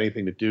don't have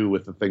anything to do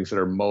with the things that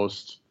are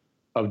most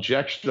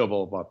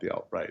objectionable about the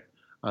alt-right.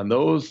 On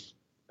those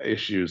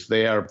issues,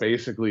 they are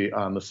basically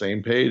on the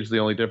same page. The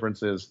only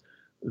difference is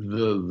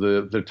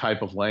the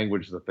type of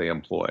language that they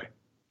employ.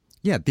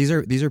 Yeah, these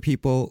are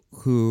people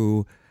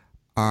who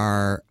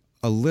are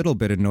a little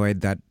bit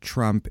annoyed that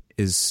Trump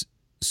is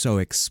so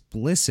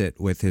explicit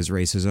with his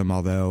racism,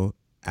 although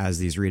as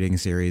these reading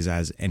series,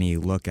 as any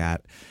look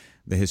at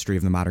the history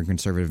of the modern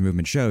conservative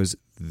movement shows,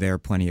 they're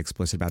plenty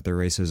explicit about their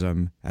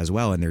racism as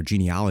well, and their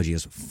genealogy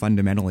is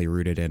fundamentally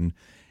rooted in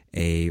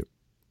a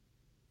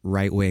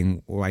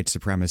right-wing white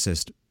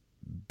supremacist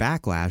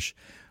backlash.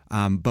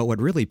 But what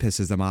really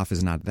pisses them off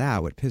is not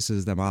that. What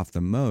pisses them off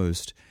the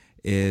most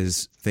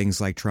is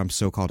things like Trump's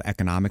so-called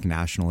economic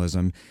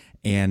nationalism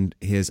and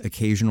his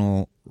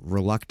occasional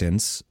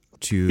reluctance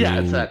to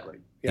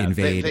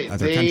invade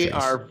other countries.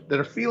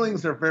 Their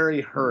feelings are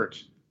very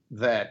hurt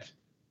that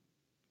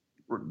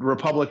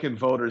Republican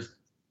voters,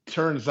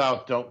 turns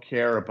out, don't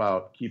care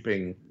about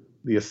keeping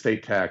the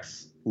estate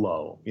tax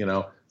low.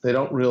 They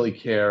don't really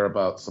care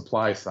about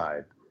supply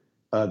side.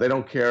 They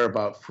don't care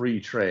about free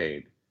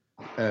trade,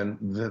 and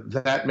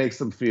that makes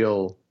them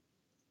feel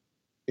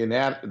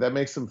that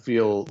makes them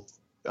feel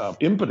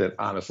impotent,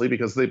 honestly,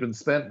 because they've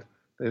spent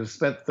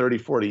 30,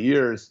 40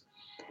 years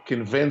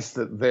convinced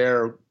that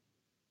their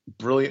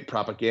brilliant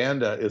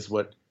propaganda is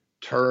what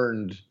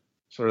turned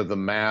sort of the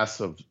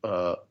mass of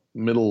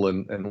middle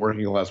and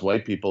working class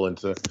white people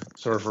into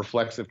sort of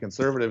reflexive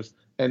conservatives,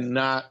 and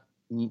not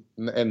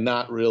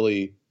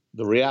really.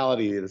 The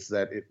reality is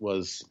that it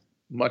was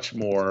much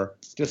more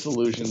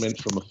disillusionment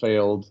from a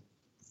failed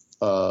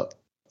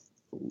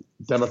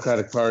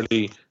Democratic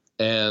Party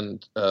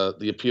and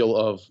the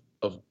appeal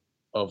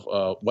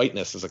of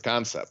whiteness as a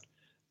concept.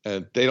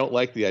 And they don't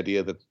like the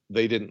idea that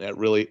they didn't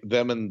really,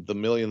 them and the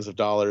millions of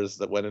dollars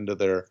that went into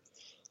their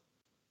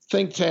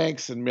think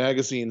tanks and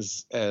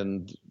magazines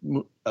and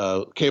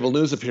cable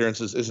news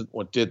appearances isn't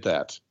what did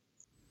that.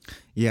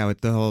 Yeah,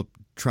 with the whole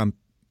Trump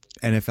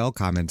NFL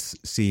comments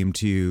seem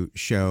to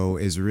show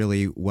is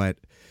really what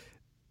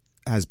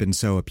has been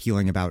so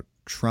appealing about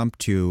Trump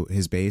to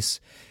his base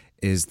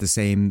is the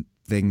same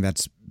thing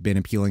that's been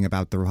appealing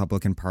about the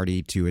Republican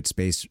Party to its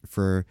base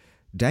for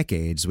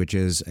decades, which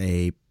is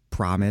a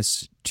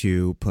promise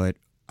to put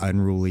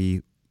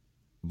unruly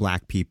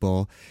black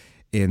people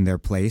in their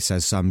place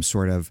as some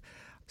sort of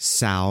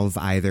salve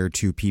either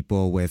to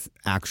people with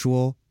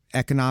actual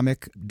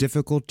economic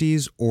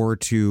difficulties or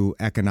to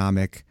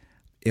economic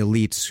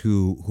elites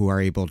who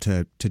are able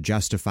to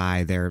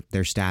justify their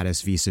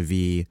status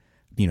vis-a-vis,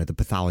 the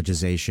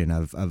pathologization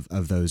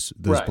of those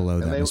right. below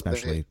them,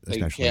 especially they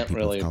can't people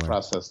really of color.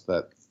 Process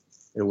that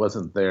it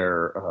wasn't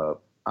their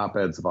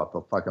op-eds about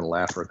the fucking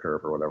Laffer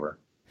curve or whatever.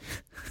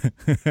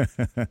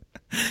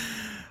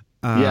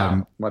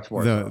 Much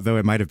more. Though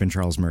it might have been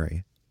Charles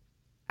Murray.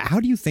 How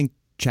do you think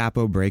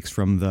Chapo breaks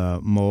from the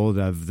mold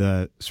of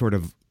the sort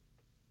of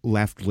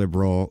left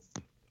liberal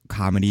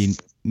comedy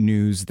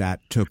news that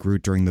took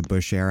root during the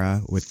Bush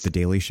era with The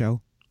Daily Show?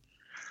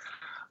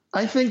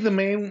 I think the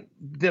main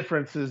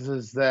difference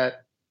is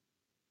that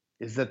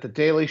the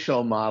Daily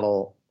Show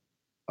model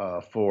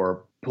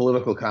for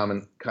political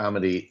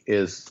comedy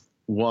is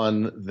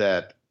one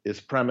that is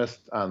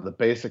premised on the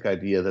basic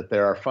idea that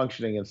there are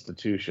functioning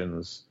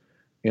institutions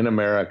in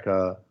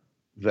America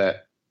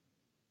that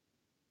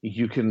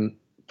you can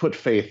put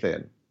faith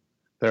in.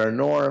 There are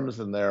norms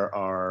and there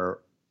are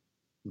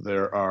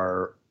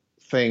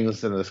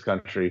things in this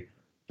country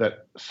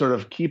that sort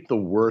of keep the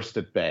worst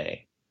at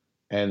bay,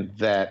 and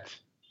that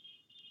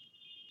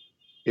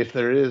if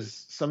there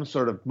is some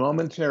sort of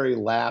momentary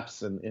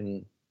lapse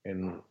in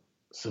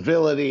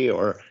civility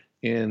or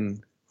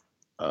in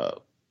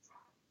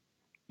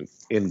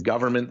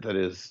government that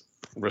is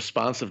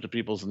responsive to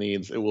people's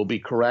needs, it will be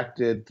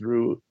corrected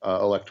through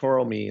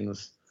electoral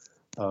means,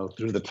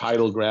 through the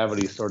tidal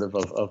gravity sort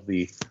of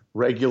the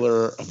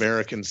regular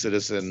American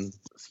citizen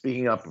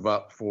speaking up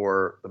about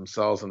for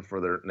themselves and for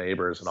their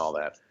neighbors and all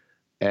that.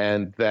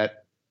 And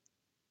that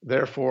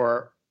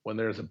therefore, when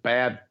there's a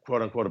bad,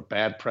 quote unquote, a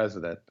bad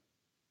president,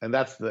 and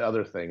that's the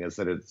other thing, is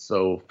that it's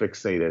so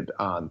fixated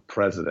on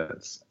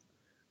presidents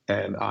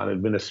and on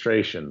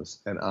administrations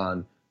and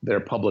on their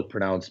public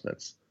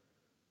pronouncements,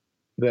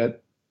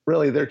 that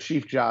really their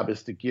chief job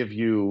is to give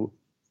you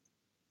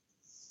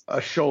a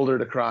shoulder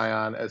to cry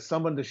on, as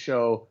someone to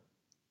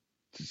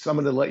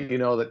let you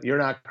know that you're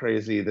not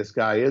crazy. This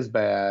guy is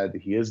bad.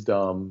 He is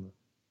dumb.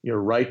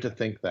 You're right to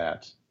think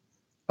that,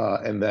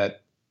 and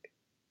that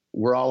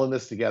we're all in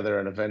this together,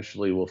 and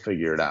eventually we'll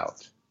figure it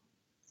out.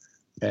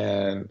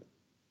 And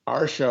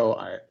our show,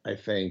 I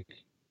think,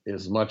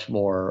 is much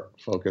more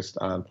focused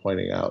on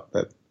pointing out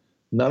that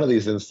none of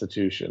these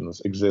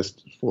institutions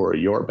exist for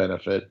your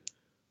benefit,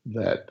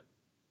 that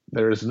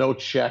there is no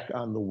check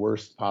on the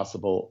worst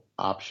possible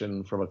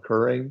option from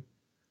occurring,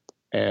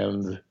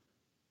 and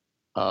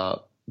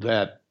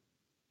that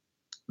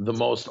the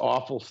most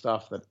awful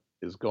stuff that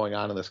is going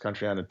on in this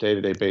country on a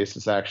day-to-day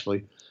basis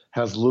actually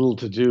has little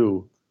to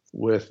do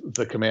with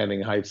the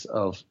commanding heights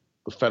of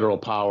the federal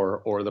power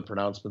or the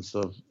pronouncements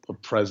of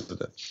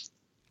presidents.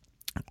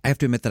 I have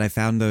to admit that I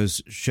found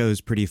those shows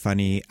pretty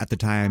funny at the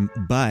time,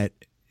 but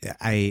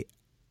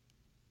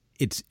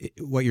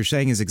what you're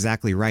saying is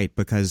exactly right,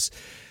 because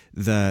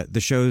the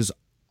show's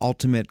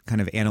ultimate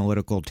kind of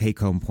analytical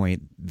take-home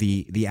point,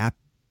 the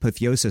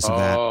apotheosis of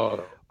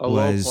that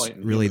was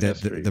really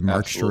the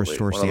march to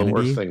restore sanity.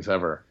 One of the worst things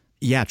ever.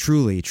 Yeah,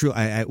 truly.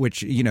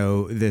 Which,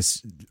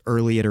 this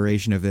early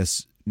iteration of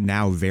this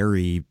now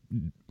very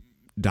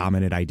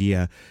dominant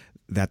idea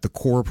that the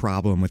core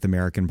problem with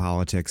American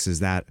politics is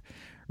that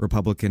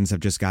Republicans have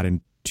just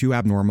gotten too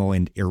abnormal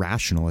and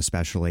irrational,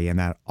 especially, and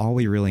that all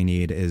we really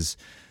need is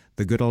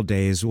the good old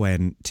days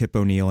when Tip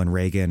O'Neill and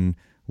Reagan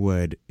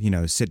would,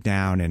 sit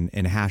down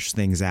and hash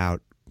things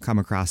out, come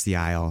across the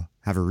aisle,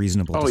 have a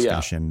reasonable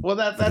discussion. Yeah. Well,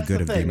 that's for the good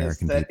the of thing, the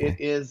American is that people.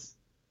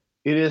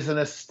 It is an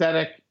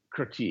aesthetic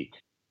critique,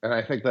 and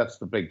I think that's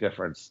the big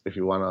difference. If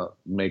you want to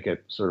make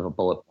it sort of a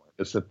bullet point,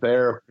 is that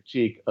their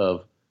critique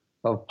of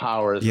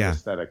power is an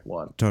aesthetic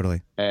one.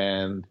 Totally.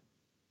 And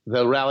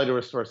the rally to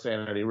restore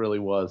sanity really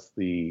was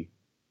the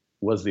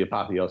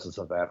apotheosis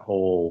of that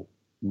whole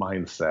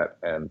mindset.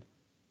 And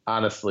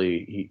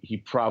honestly, he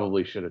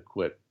probably should have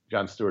quit.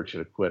 Jon Stewart should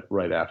have quit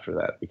right after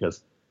that,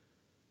 because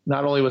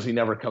not only was he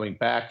never coming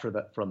back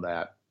from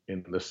that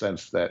in the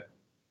sense that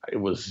it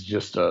was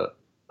just a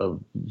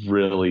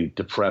really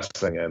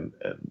depressing and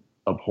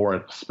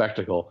abhorrent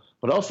spectacle,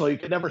 but also he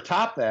could never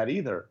top that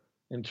either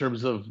in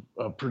terms of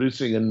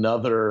producing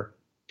another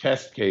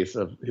test case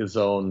of his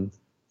own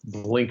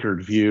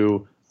blinkered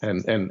view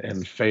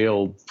and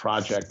failed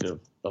project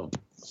of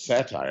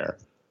satire.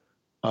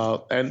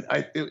 And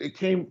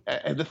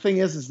the thing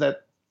is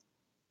that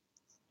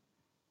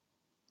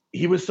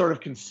he was sort of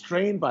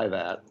constrained by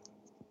that,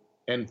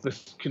 and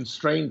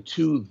constrained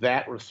to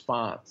that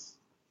response,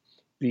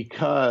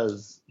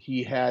 because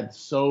he had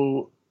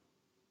so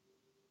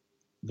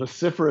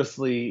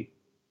vociferously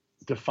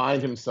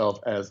defined himself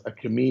as a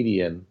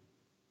comedian,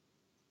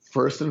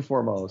 first and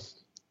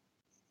foremost,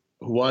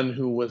 one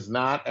who was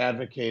not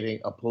advocating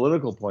a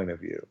political point of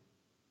view,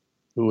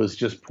 who was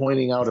just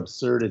pointing out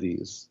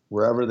absurdities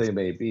wherever they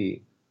may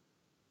be.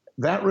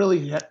 That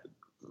really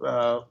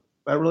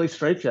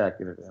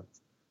straitjacketed him.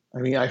 I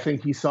mean, I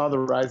think he saw the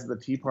rise of the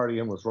Tea Party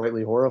and was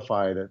rightly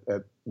horrified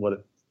at what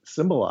it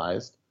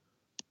symbolized,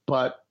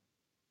 but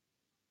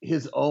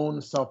his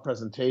own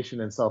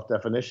self-presentation and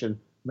self-definition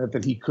meant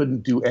that he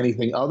couldn't do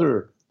anything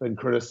other than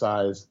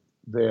criticize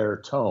their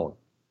tone.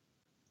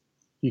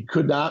 He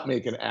could not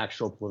make an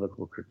actual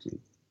political critique,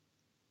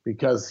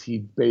 because he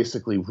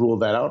basically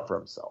ruled that out for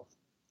himself.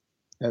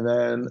 And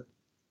then,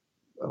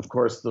 of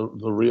course, the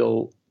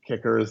real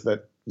kicker is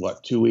that,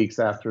 2 weeks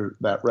after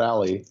that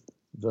rally,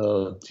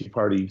 the Tea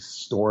Party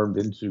stormed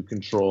into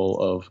control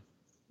of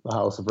the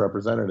House of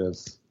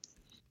Representatives.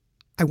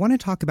 I want to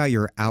talk about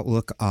your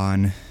outlook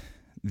on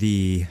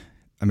the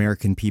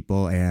American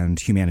people and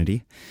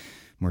humanity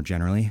more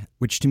generally,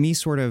 which to me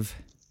sort of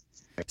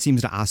seems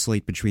to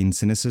oscillate between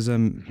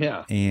cynicism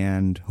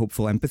and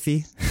hopeful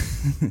empathy.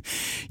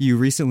 You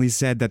recently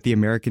said that the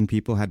American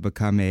people had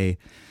become a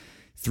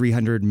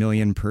 300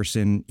 million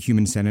person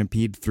human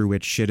centipede through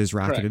which shit is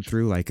rocketed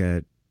through like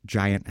a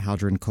giant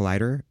Hadron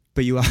Collider.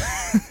 But you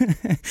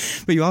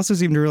also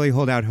seem to really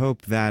hold out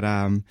hope that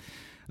a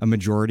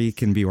majority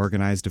can be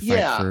organized to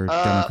fight for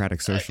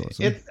democratic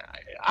socialism.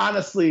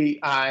 Honestly,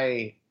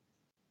 I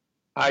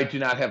do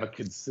not have a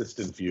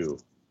consistent view.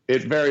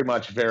 It very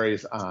much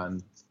varies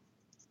on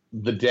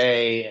the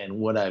day and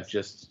what I've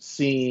just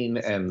seen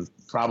and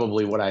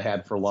probably what I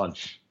had for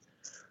lunch.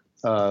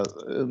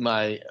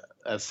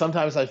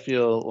 Sometimes I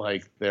feel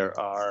like there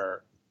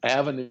are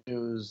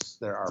avenues,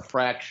 there are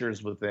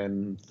fractures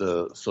within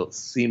the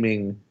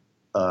seeming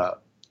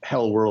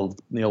hell world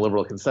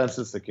neoliberal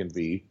consensus that can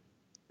be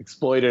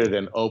exploited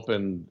and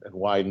opened and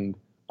widened.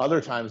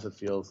 Other times it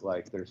feels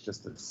like there's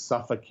just a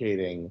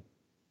suffocating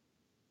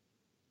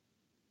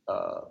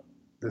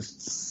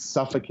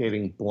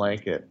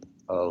blanket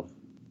of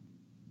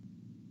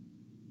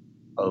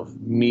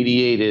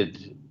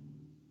mediated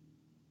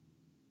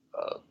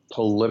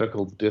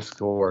political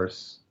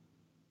discourse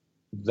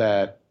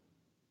that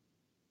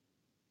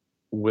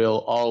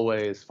will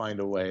always find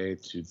a way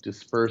to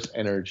disperse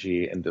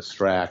energy and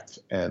distract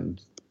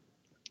and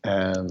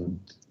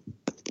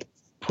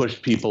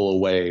push people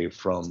away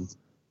from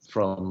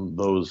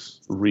those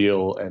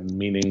real and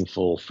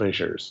meaningful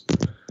fissures.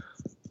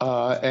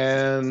 Like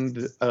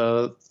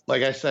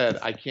I said,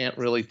 I can't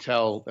really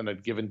tell in a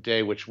given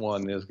day which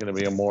one is going to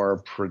be a more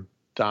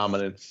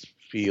predominant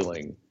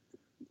feeling.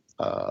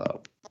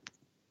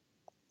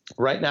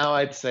 Right now,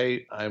 I'd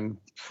say I'm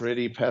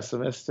pretty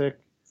pessimistic,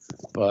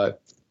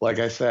 but like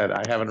I said,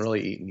 I haven't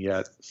really eaten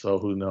yet, so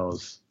who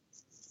knows?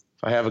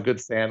 If I have a good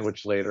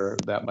sandwich later,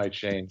 that might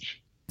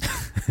change.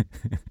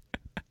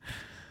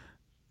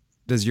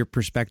 Does your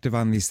perspective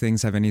on these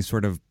things have any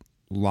sort of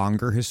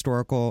longer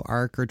historical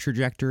arc or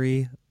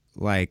trajectory?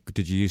 Like,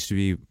 did you used to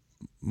be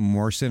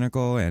more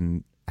cynical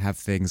and have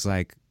things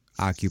like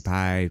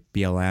Occupy,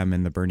 BLM,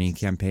 and the Bernie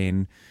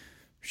campaign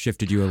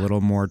shifted you a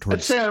little more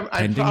towards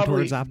tending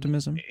towards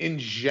optimism? In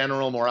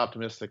general, more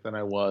optimistic than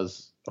I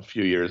was a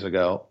few years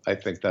ago. I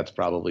think that's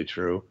probably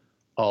true.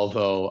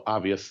 Although,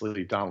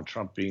 obviously, Donald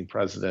Trump being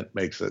president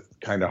makes it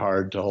kind of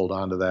hard to hold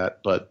on to that.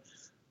 But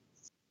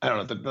I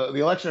don't know. The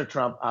election of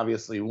Trump,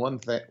 obviously, one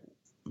thing,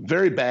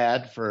 very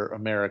bad for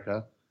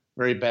America,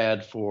 very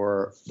bad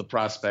for the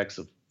prospects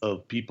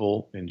of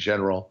people in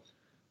general.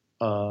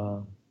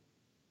 The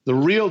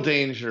real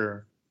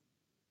danger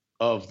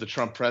of the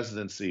Trump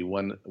presidency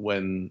when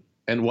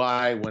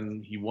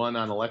he won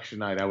on election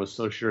night, I was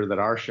so sure that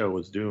our show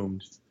was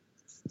doomed,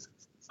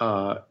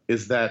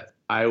 is that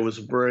I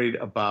was worried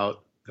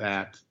about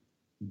that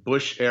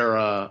Bush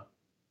era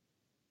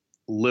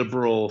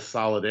liberal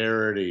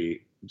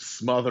solidarity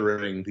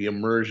smothering the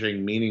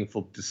emerging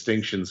meaningful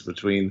distinctions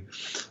between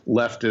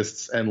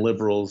leftists and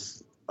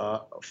liberals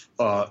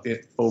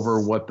over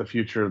what the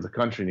future of the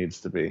country needs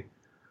to be.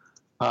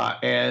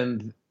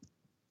 And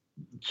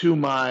to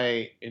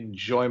my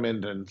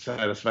enjoyment and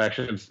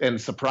satisfaction and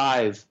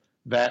surprise,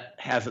 that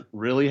hasn't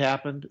really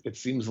happened. It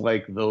seems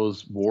like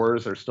those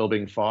wars are still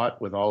being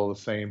fought with all the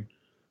same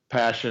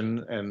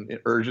passion and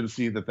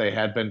urgency that they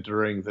had been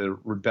during the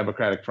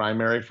Democratic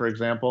primary, for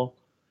example.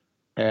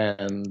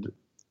 And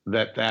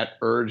that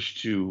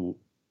urge to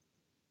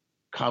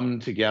come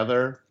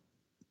together,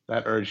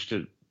 that urge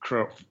to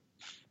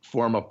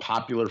form a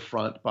popular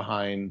front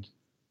behind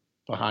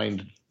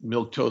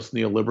milquetoast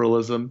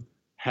neoliberalism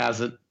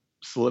hasn't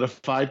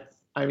solidified.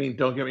 I mean,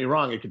 don't get me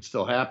wrong, it could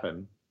still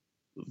happen.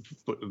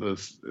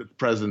 The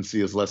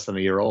presidency is less than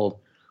a year old,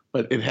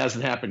 but it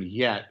hasn't happened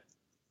yet,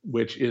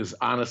 which is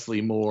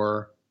honestly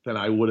more than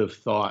I would have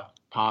thought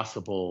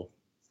possible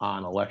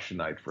on election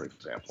night, for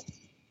example.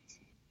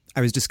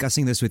 I was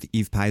discussing this with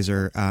Eve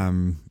Pizer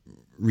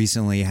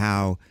recently,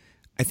 how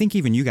I think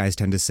even you guys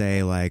tend to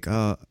say, like,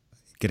 oh,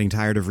 getting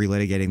tired of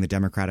relitigating the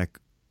Democratic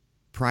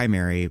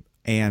primary,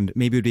 and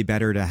maybe it would be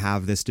better to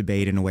have this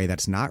debate in a way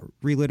that's not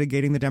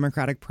relitigating the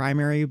Democratic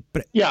primary.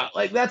 But yeah,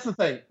 like that's the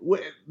thing.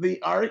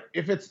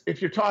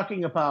 If you're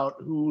talking about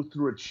who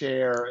threw a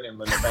chair in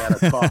the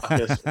Nevada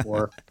caucus,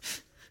 or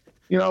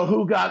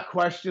who got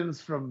questions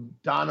from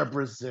Donna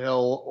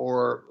Brazile,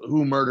 or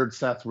who murdered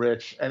Seth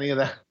Rich, any of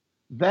that.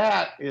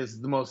 That is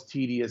the most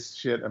tedious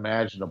shit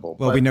imaginable.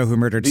 Well, we know who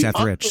murdered Seth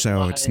Rich,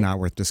 so it's not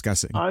worth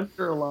discussing.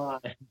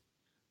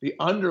 The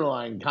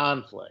underlying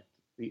conflict,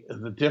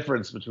 the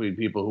difference between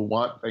people who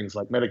want things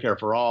like Medicare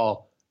for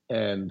all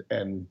and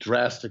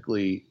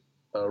drastically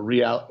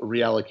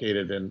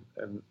reallocated and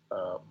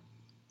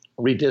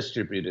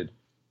redistributed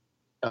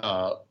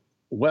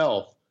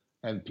wealth,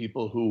 and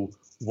people who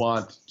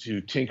want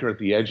to tinker at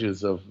the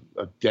edges of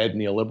dead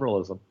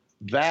neoliberalism,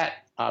 that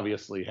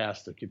obviously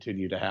has to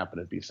continue to happen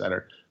and be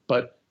centered.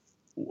 But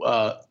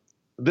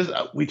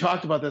we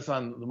talked about this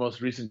on the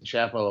most recent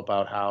Chapo,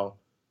 about how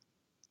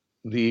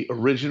the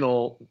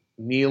original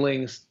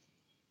kneeling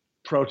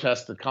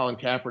protest that Colin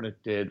Kaepernick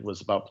did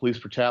was about police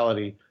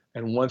brutality.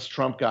 And once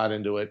Trump got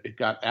into it, it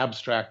got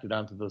abstracted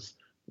onto this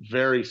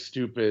very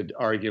stupid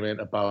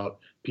argument about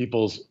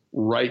people's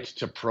right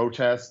to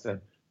protest and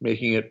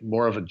making it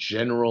more of a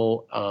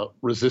general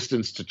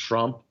resistance to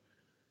Trump.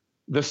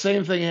 The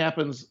same thing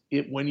happens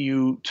when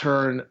you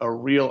turn a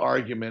real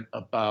argument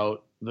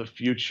about the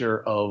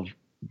future of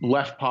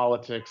left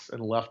politics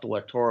and left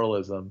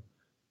electoralism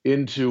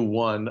into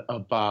one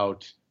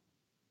about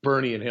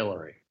Bernie and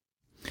Hillary.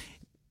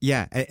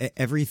 Yeah,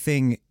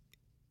 everything,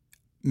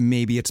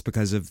 maybe it's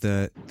because of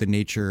the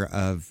nature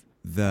of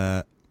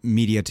the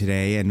media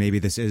today, and maybe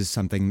this is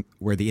something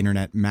where the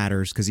internet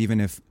matters, because even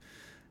if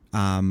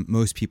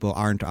most people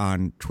aren't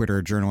on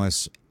Twitter,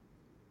 journalists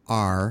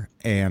are,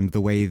 and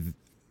the way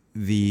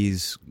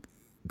these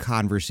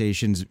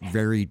conversations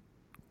very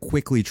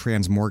quickly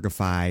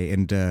transmorgify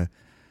into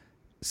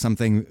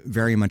something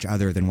very much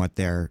other than what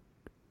they're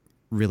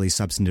really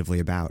substantively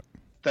about.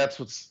 That's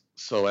what's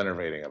so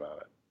enervating about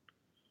it.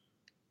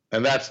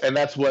 And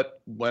that's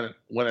what, when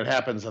it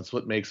happens, that's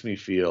what makes me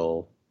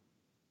feel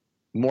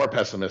more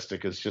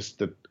pessimistic, is just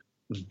that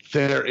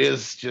there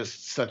is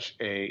just such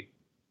a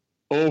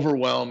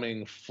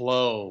overwhelming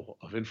flow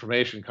of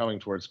information coming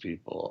towards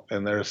people,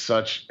 and there's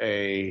such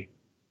a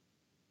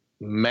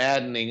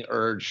maddening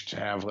urge to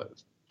have a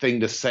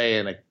thing to say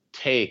and a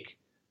take,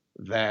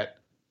 that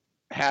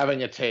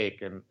having a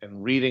take and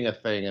reading a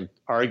thing and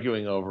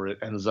arguing over it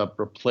ends up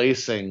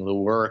replacing the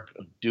work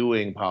of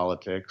doing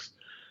politics.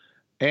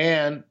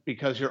 And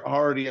because you're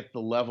already at the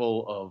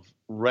level of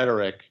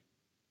rhetoric,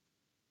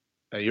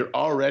 you're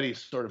already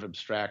sort of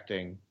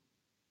abstracting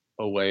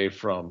away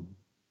from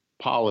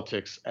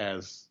politics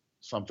as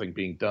something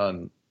being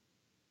done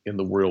in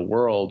the real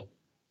world.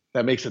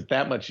 That makes it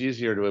that much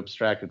easier to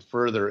abstract it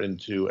further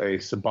into a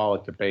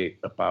symbolic debate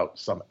about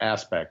some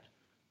aspect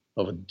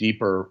of a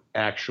deeper,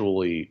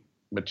 actually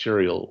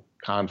material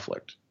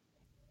conflict.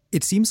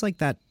 It seems like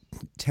that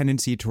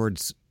tendency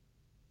towards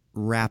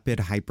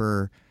rapid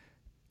hyper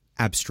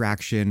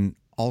abstraction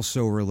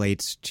also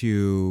relates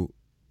to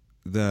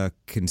the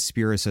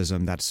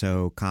conspiracism that's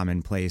so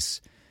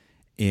commonplace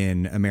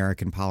in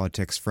American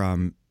politics,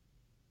 from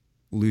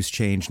loose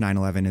change,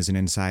 9/11 is an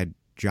inside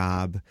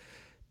job,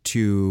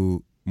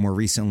 to more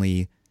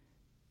recently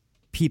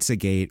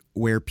Pizzagate,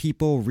 where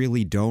people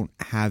really don't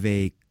have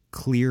a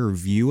clear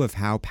view of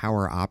how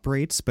power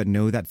operates, but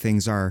know that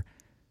things are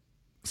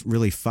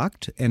really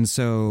fucked. And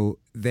so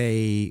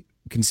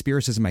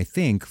conspiracism, I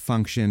think,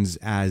 functions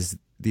as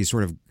these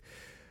sort of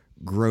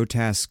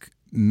grotesque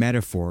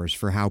metaphors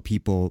for how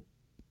people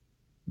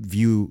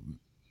view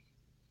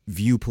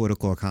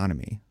political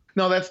economy.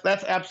 No,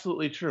 that's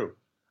absolutely true.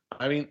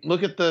 I mean,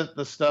 look at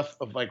the stuff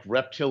of like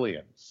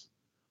reptilians.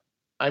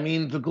 I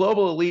mean, the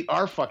global elite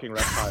are fucking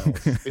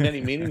reptiles in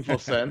any meaningful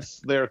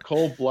sense. They're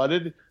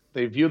cold-blooded.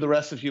 They view the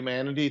rest of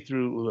humanity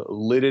through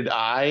lidded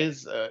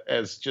eyes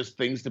as just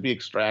things to be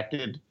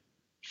extracted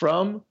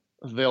from.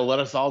 They'll let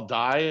us all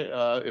die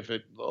if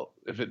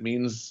it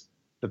means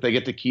that they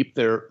get to keep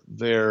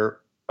their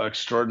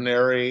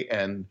extraordinary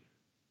and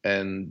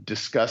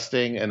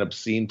disgusting and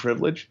obscene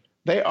privilege.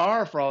 They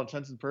are, for all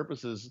intents and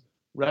purposes,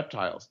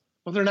 reptiles,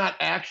 but they're not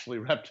actually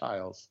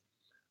reptiles.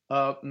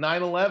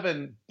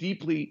 9/11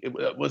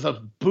 it was a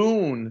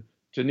boon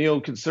to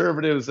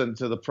neoconservatives and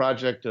to the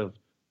project of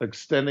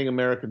extending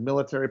American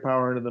military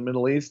power into the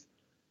Middle East.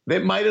 They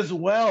might as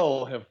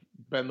well have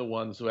been the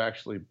ones who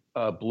actually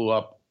blew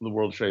up the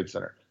World Trade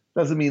Center.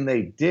 Doesn't mean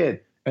they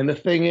did. And the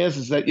thing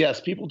is that,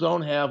 yes, people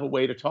don't have a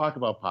way to talk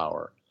about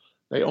power.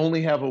 They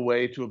only have a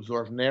way to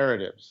absorb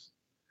narratives.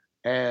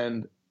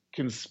 And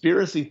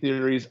conspiracy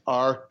theories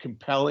are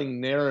compelling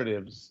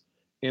narratives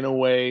in a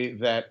way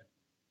that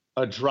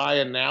a dry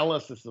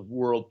analysis of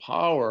world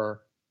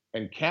power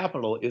and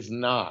capital is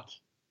not.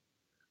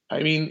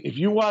 I mean, if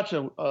you watch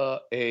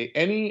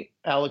any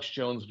Alex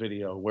Jones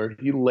video where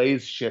he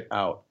lays shit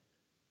out,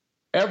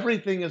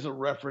 everything is a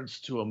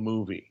reference to a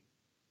movie.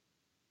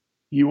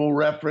 He will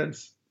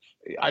reference,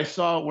 I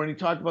saw when he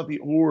talked about the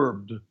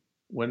orb,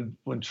 when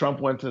Trump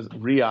went to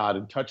Riyadh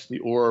and touched the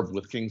orb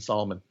with King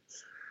Solomon,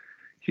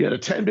 he had a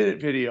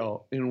 10-minute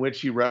video in which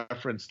he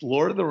referenced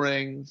Lord of the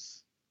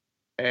Rings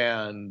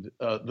and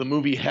the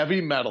movie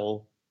Heavy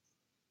Metal,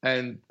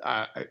 and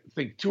I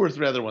think 2 or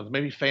 3 other ones,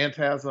 maybe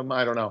Phantasm,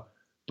 I don't know.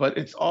 But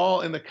it's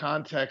all in the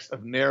context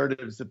of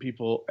narratives that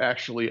people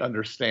actually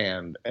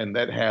understand and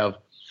that have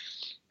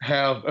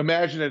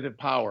imaginative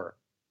power.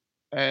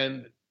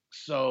 And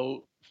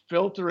so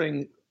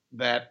filtering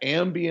that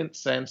ambient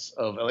sense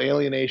of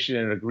alienation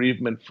and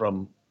aggrievement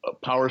from a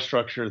power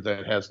structure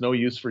that has no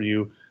use for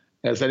you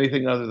as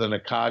anything other than a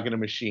cog in a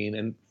machine,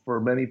 and for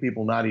many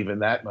people not even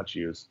that much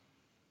use.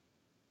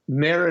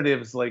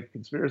 Narratives like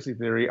conspiracy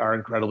theory are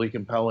incredibly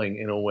compelling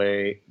in a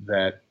way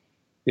that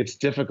it's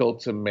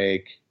difficult to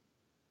make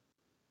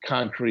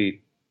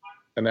concrete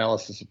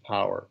analysis of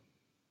power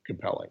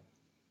compelling.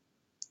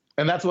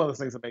 And that's one of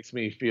the things that makes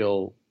me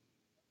feel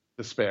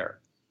despair.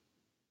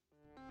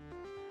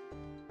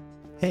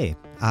 Hey,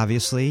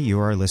 obviously you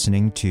are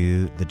listening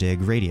to The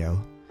Dig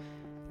Radio.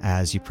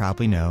 As you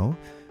probably know,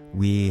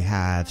 we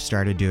have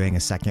started doing a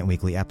second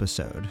weekly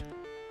episode.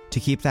 To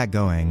keep that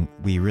going,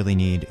 we really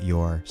need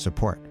your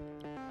support,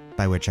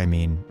 by which I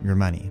mean your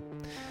money.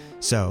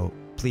 So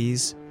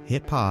please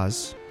hit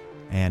pause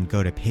and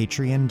go to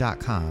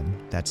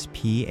patreon.com, that's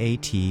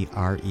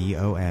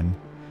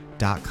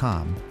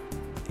patreon.com,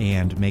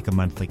 and make a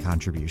monthly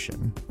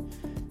contribution.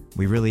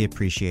 We really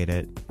appreciate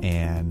it,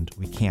 and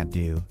we can't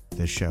do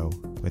this show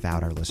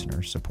without our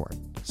listeners' support.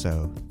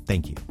 So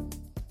thank you.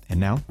 And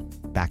now,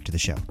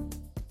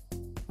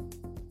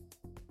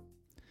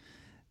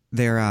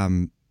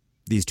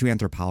 these two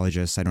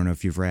anthropologists. I don't know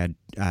if you've read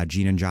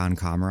Gene and John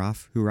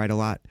Komaroff, who write a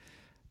lot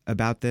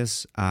about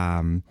this.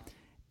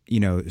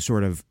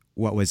 Sort of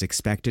what was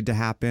expected to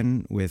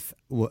happen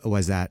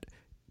was that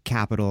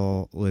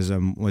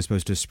capitalism was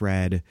supposed to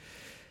spread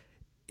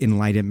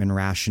enlightenment,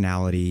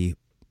 rationality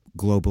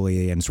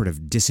globally and sort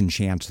of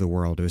disenchant the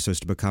world. It was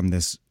supposed to become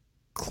this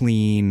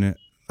clean,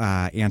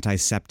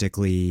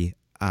 antiseptically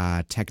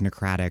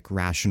technocratic,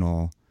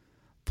 rational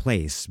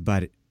place.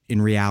 But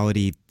in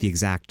reality, the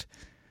exact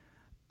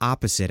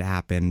opposite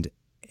happened.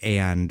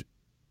 And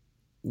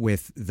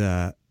with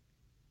the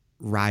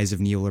rise of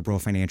neoliberal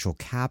financial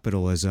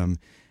capitalism,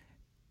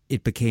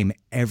 it became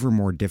ever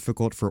more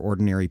difficult for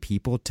ordinary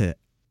people to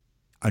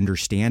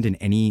understand in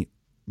any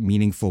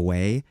meaningful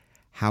way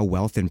how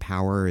wealth and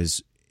power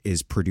is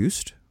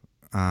produced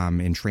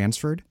and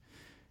transferred,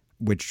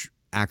 which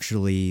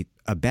actually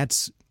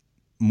abets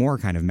more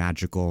kind of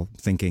magical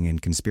thinking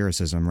and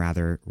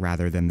conspiracism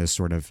rather than this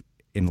sort of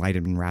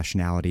enlightenment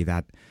rationality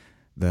that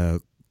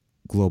the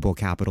global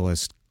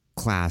capitalist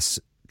class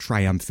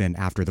triumphant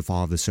after the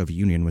fall of the Soviet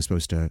Union was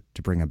supposed to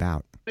bring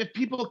about. If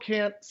people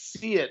can't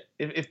see it,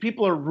 if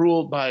people are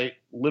ruled by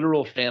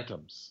literal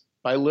phantoms,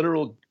 by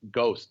literal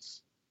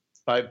ghosts,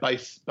 by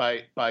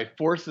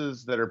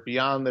forces that are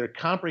beyond their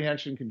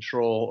comprehension,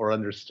 control, or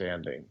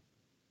understanding,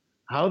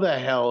 how the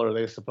hell are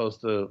they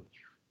supposed to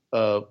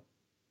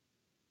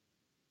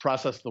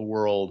process the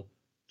world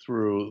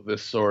through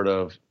this sort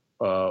of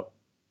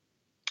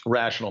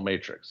rational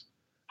matrix?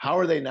 How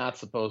are they not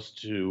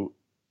supposed to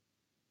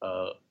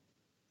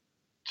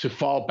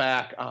fall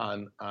back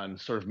on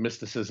sort of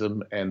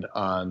mysticism and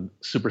on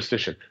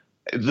superstition?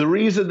 The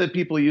reason that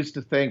people used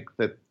to think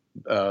that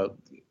the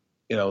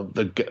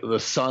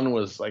sun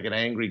was like an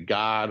angry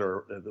god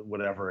or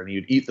whatever, and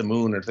you'd eat the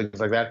moon or things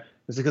like that,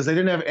 is because they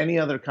didn't have any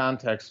other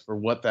context for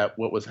what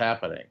was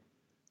happening.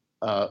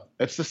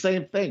 It's the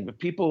same thing. But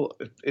people,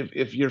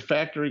 if your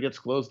factory gets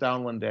closed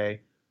down one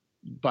day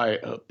by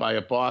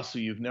a boss who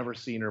you've never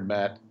seen or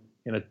met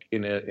in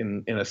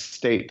a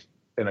state,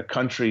 in a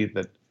country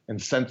that,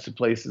 and sent to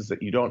places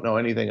that you don't know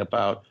anything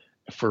about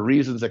for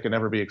reasons that can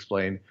never be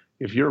explained,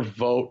 if your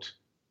vote,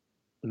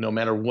 no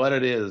matter what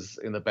it is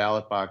in the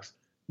ballot box,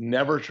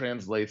 never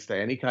translates to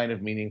any kind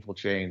of meaningful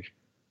change,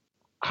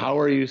 how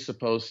are you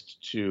supposed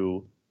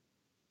to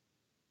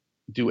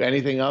do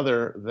anything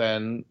other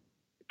than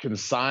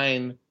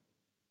consign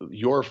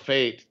your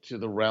fate to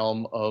the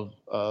realm of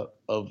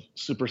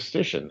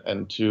superstition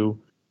and to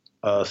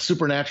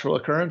supernatural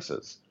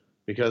occurrences?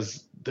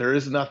 Because there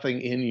is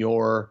nothing in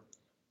your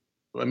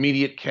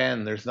immediate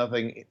ken. There's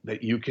nothing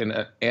that you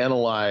can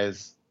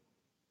analyze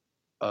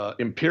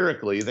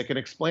empirically that can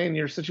explain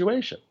your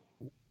situation.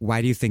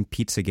 Why do you think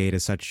Pizzagate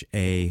is such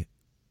a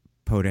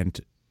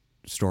potent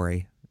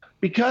story?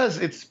 Because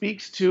it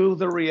speaks to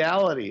the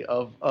reality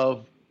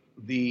of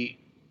the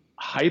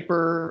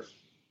hyper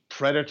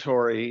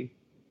predatory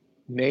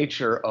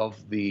nature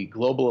of the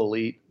global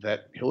elite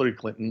that Hillary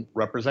Clinton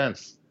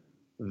represents.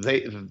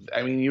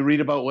 You read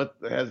about what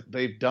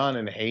they've done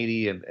in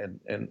Haiti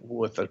and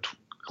with the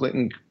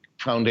Clinton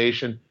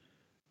Foundation.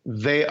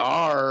 They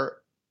are,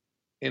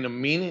 in a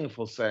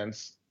meaningful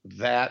sense,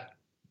 that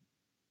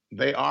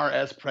they are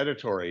as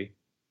predatory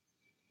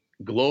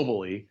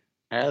globally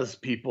as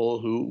people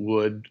who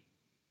would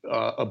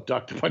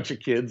abduct a bunch of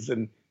kids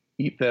and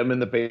eat them in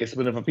the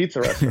basement of a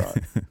pizza restaurant.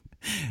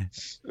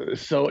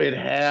 So it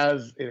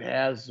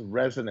has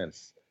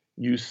resonance.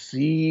 You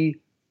see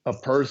a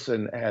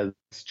person as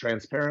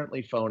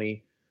transparently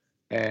phony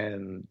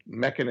and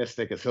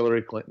mechanistic as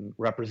Hillary Clinton,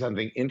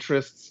 representing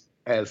interests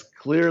as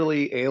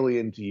clearly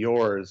alien to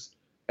yours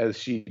as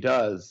she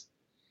does.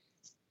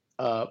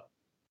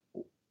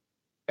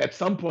 At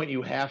some point,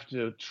 you have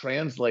to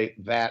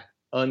translate that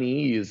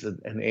unease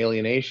and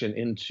alienation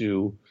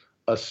into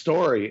a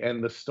story.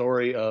 And the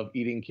story of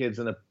eating kids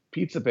in a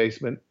pizza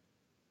basement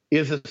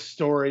is a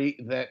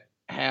story that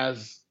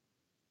has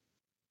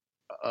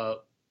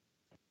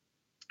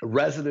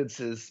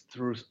resonances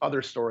through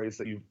other stories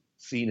that you've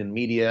seen in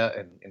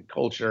media and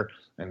culture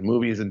and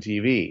movies and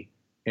TV,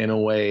 in a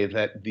way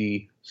that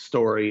the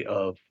story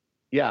of,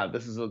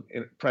 this is a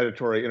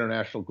predatory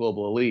international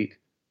global elite,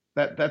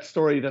 that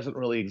story doesn't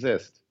really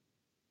exist.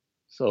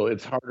 So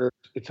it's harder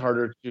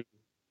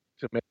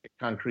to make it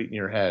concrete in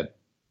your head.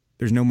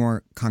 There's no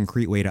more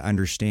concrete way to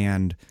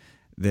understand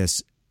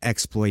this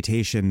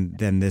exploitation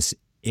than this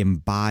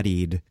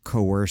embodied,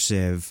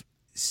 coercive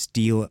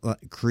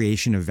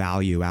creation of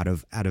value out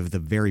of the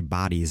very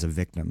bodies of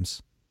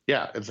victims.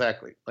 Yeah,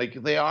 exactly. Like,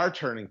 they are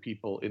turning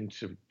people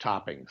into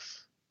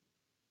toppings,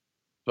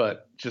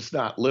 but just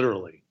not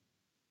literally.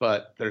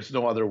 But there's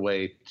no other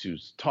way to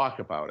talk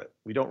about it.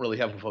 We don't really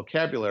have a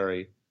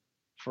vocabulary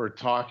for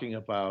talking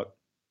about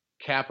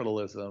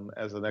capitalism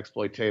as an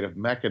exploitative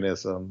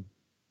mechanism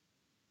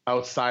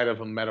outside of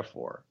a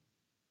metaphor.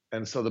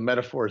 And so the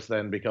metaphors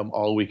then become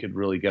all we could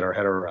really get our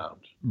head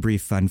around.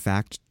 Brief fun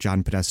fact,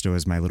 John Podesto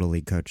is my Little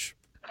League coach.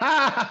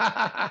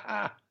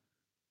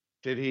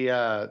 Did he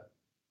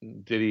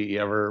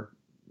ever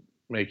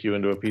make you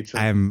into a pizza?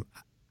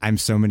 I'm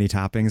so many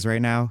toppings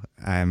right now.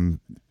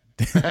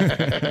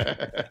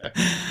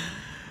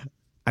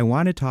 I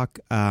want to talk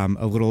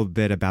a little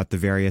bit about the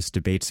various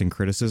debates and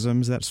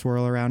criticisms that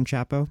swirl around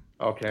Chapo.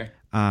 Okay.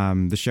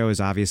 The show is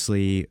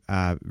obviously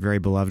very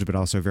beloved, but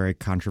also very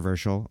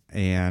controversial.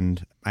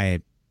 And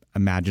I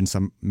imagine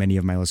many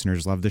of my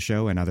listeners love the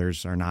show and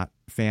others are not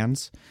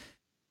fans.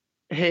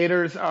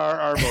 Haters are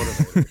our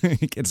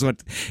motivators. It's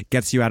what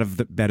gets you out of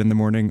the bed in the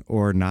morning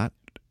or not.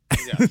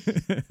 Yes.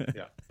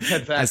 Yeah.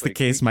 Exactly. As the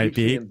case might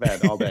be. In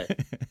bed all day.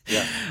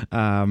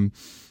 Yeah.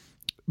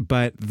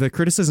 But the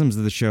criticisms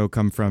of the show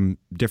come from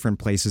different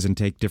places and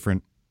take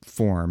different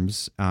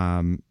forms.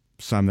 Some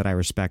that I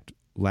respect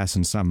less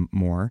and some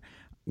more.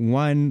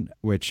 One,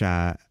 which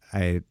I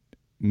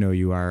know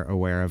you are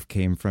aware of,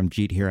 came from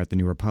Jeet here at the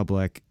New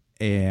Republic,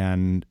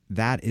 and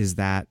that is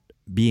that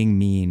being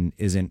mean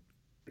isn't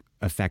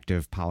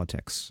effective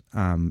politics.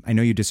 I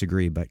know you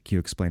disagree, but can you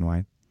explain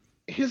why?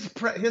 His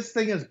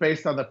thing is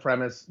based on the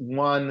premise,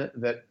 one,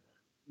 that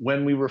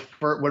when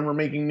we're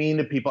making mean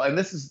to people, and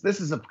this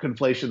is a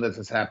conflation that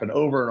has happened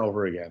over and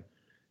over again,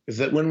 is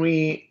that when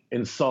we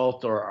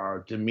insult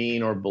or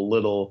demean or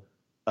belittle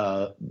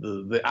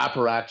the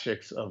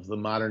apparatchiks of the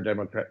modern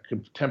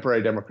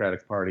contemporary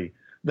Democratic Party,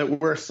 that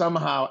we're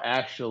somehow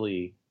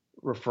actually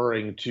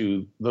referring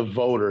to the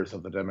voters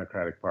of the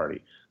Democratic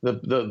Party,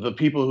 the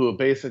people who have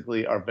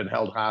basically been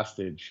held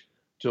hostage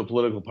to a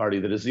political party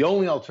that is the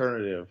only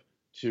alternative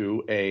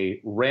to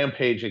a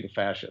rampaging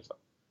fascism,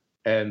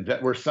 and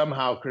that we're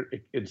somehow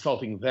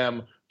insulting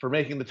them for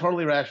making the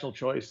totally rational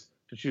choice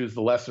to choose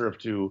the lesser of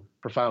two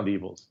profound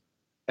evils.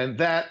 And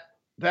that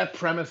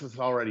premise is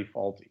already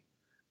faulty.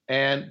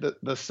 And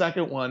the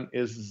second one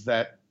is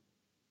that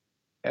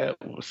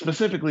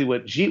specifically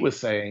what Jeet was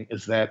saying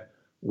is that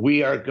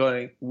we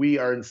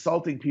are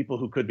insulting people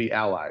who could be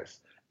allies.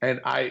 And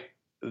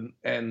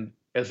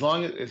as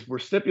long as we're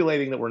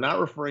stipulating that we're not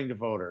referring to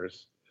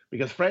voters,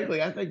 because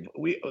frankly, I think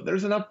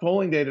there's enough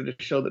polling data to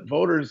show that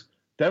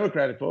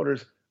Democratic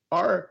voters,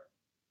 are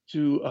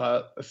to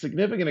a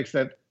significant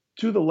extent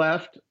to the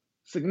left,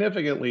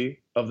 significantly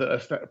of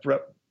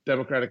the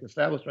Democratic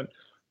establishment,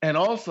 and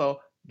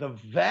also the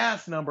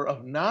vast number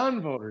of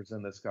non-voters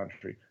in this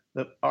country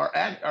that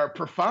are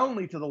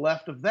profoundly to the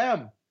left of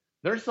them.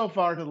 They're so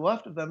far to the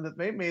left of them that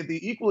they made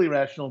the equally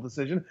rational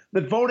decision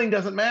that voting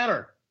doesn't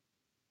matter.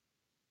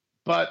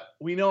 But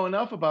we know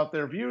enough about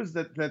their views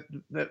that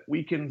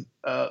we can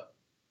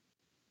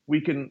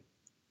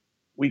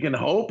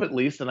hope, at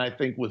least, and I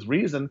think with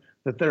reason,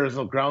 that there is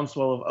a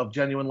groundswell of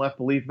genuine left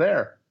belief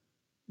there.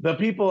 The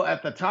people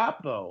at the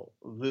top, though,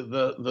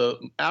 the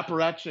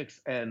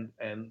apparatchiks and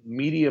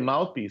media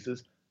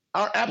mouthpieces,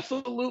 are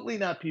absolutely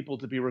not people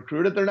to be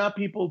recruited. They're not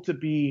people to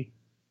be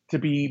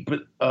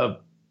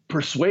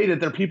persuaded.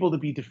 They're people to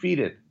be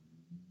defeated,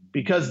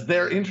 because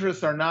their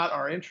interests are not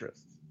our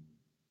interests.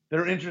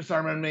 Their interests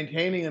are in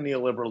maintaining a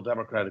neoliberal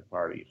Democratic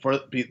Party.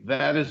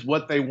 That is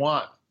what they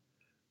want.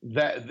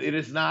 That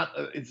it's not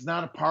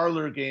a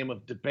parlor game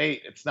of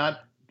debate. It's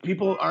not.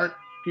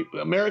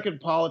 American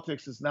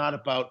politics is not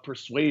about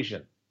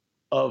persuasion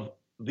of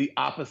the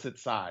opposite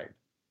side,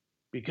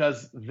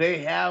 because they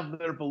have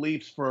their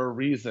beliefs for a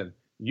reason,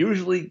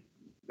 usually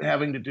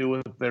having to do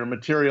with their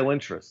material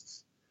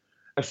interests,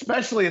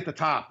 especially at the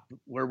top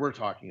where we're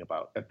talking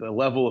about, at the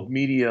level of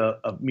media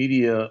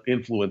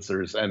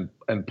influencers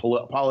and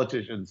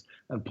politicians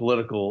and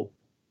political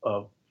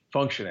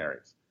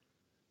functionaries.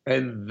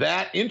 And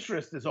that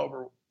interest is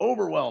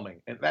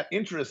overwhelming, and that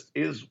interest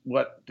is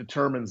what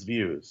determines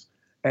views.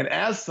 And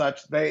as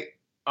such, they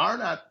are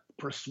not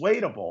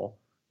persuadable.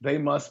 They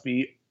must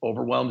be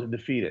overwhelmed and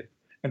defeated.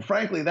 And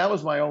frankly, that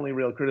was my only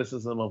real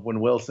criticism of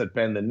when Will said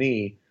bend the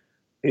knee,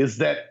 is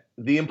that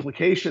the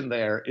implication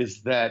there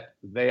is that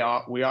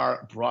we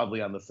are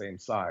broadly on the same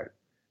side.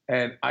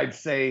 And I'd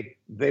say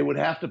they would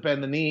have to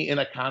bend the knee in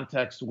a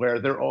context where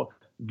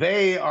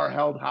they are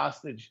held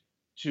hostage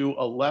to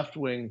a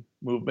left-wing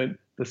movement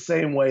the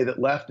same way that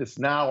leftists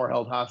now are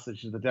held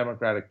hostage to the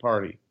Democratic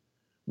Party,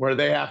 where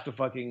they have to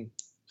fucking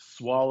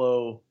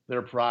swallow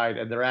their pride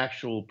and their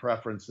actual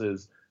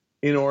preferences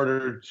in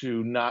order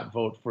to not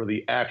vote for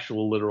the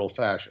actual literal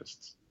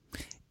fascists.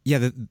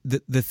 Yeah,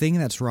 the thing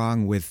that's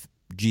wrong with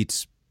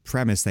Jeet's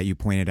premise that you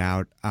pointed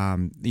out,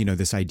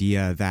 this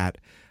idea that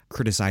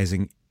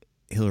criticizing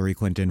Hillary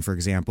Clinton, for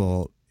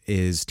example,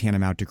 is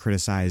tantamount to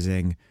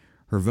criticizing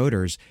her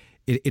voters.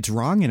 It's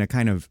wrong in a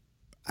kind of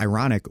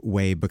ironic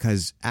way,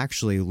 because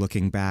actually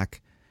looking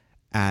back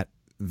at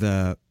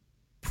the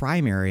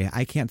primary,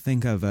 I can't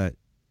think of a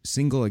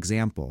single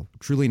example,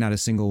 truly not a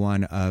single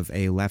one, of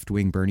a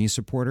left-wing Bernie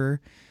supporter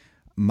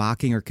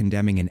mocking or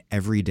condemning an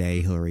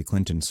everyday Hillary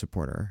Clinton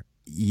supporter.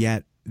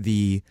 Yet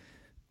the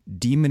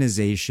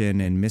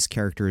demonization and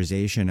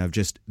mischaracterization of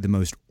just the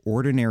most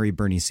ordinary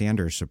Bernie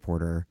Sanders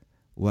supporter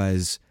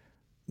was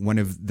one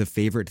of the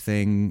favorite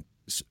things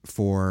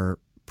for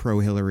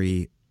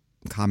pro-Hillary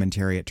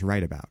commentariat to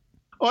write about.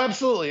 Oh,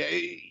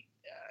 absolutely.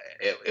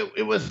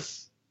 It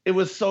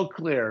was so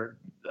clear.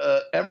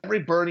 Every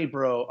Bernie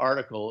Bro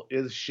article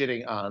is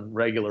shitting on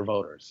regular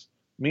voters.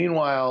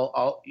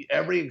 Meanwhile,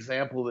 every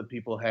example that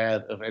people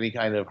had of any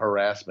kind of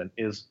harassment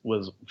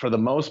was for the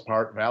most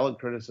part valid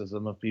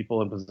criticism of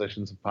people in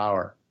positions of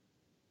power,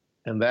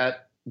 and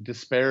that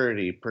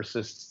disparity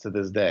persists to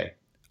this day.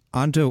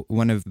 On to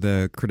one of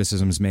the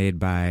criticisms made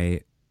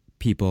by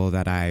people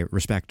that I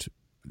respect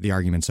the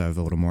arguments of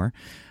a little more.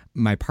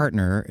 My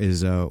partner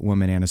is a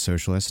woman and a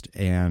socialist,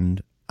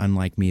 and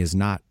unlike me, is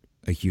not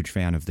a huge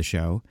fan of the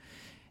show.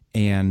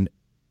 And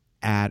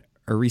at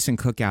a recent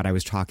cookout, I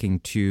was talking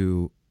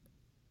to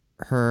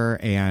her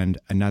and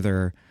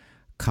another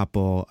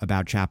couple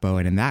about Chapo,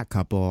 and in that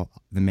couple,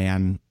 the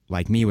man,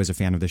 like me, was a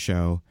fan of the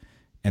show,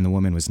 and the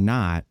woman was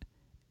not.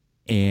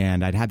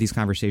 And I'd had these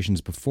conversations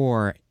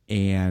before,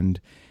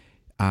 and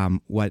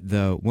what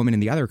the woman in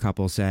the other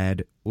couple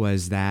said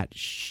was that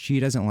she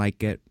doesn't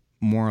like it,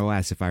 more or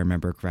less, if I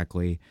remember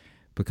correctly,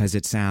 because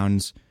it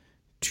sounds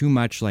too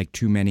much like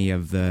too many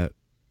of the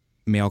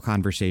male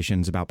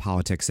conversations about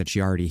politics that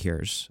she already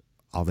hears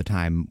all the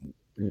time.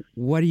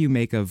 What do you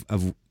make of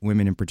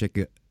women in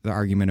particular, the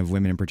argument of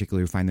women in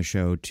particular who find the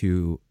show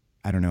too,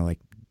 I don't know, like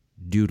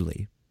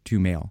doodly, too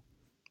male?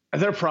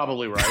 They're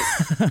probably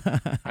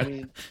right. I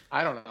mean,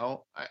 I don't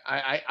know.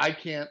 I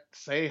can't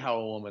say how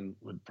a woman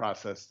would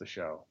process the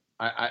show.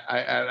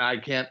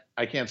 I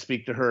can't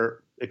speak to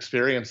her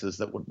experiences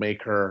that would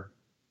make her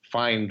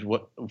find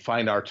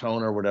our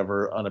tone or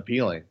whatever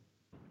unappealing.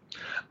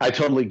 I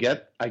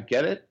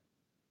get it,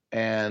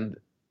 and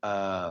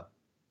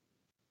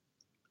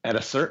at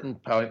a certain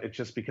point, it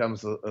just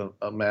becomes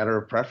a matter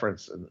of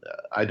preference. And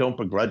I don't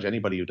begrudge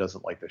anybody who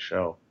doesn't like the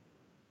show.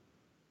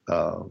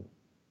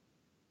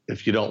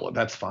 If you don't,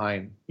 that's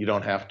fine. You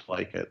don't have to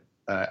like it.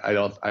 I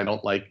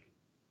don't like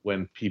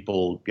when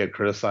people get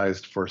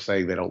criticized for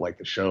saying they don't like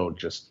the show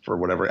just for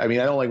whatever. I mean,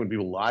 I don't like when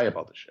people lie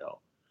about the show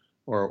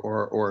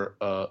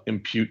or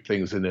impute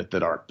things in it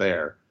that aren't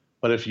there.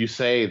 But if you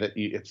say that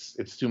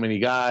it's too many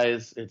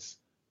guys, it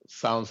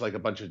sounds like a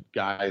bunch of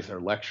guys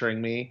are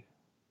lecturing me.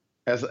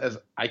 As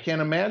I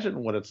can't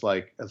imagine what it's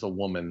like as a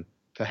woman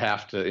to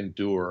have to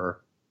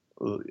endure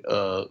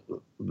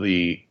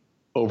the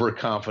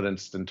overconfident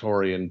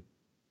stentorian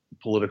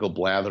political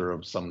blather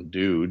of some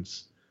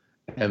dudes,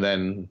 and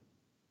then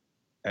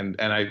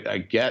I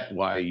get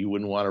why you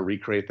wouldn't want to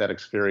recreate that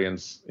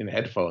experience in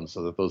headphones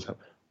so that those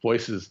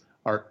voices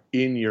are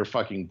in your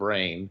fucking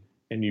brain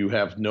and you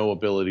have no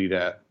ability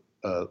to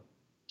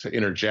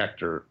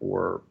interject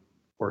or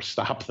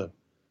stop them.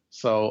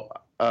 So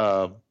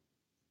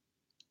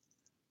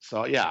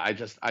yeah, I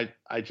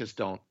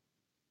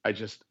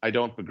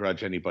don't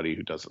begrudge anybody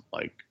who doesn't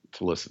like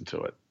to listen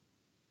to it,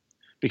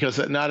 because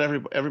not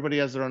everybody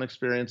has their own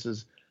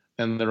experiences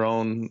and their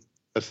own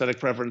aesthetic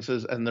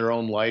preferences and their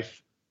own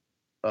life,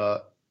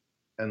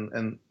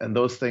 and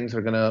those things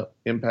are going to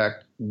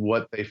impact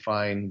what they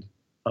find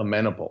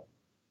amenable.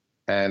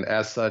 And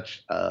as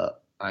such,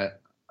 I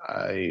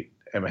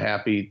am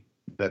happy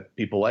that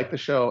people like the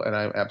show, and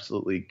I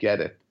absolutely get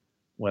it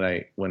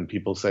when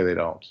people say they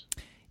don't.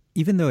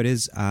 Even though it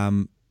is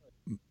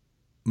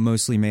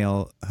mostly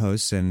male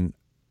hosts, and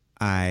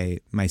my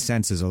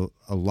sense is a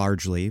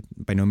largely,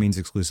 by no means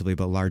exclusively,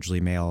 but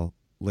largely male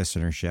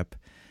listenership.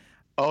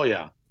 Oh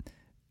yeah.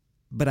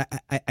 But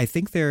I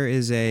think there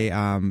is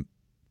a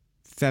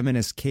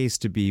feminist case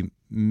to be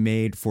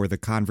made for the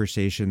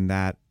conversation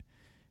that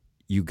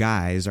you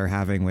guys are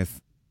having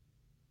with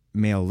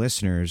male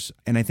listeners.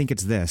 And I think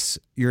it's this: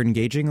 you're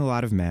engaging a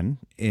lot of men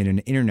in an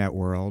internet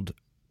world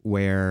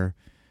where,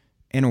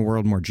 in a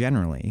world more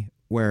generally,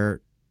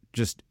 where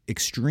just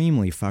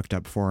extremely fucked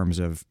up forms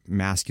of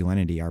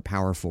masculinity are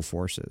powerful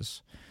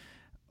forces.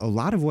 A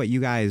lot of what you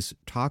guys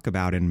talk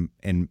about and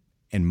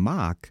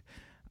mock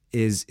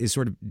is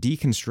sort of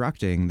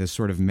deconstructing this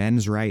sort of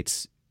men's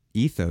rights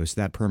ethos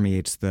that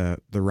permeates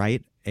the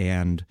right,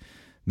 and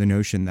the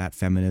notion that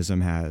feminism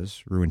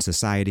has ruined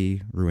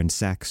society, ruined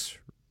sex,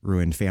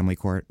 ruined family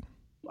court.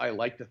 I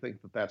like to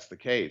think that that's the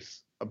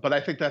case. But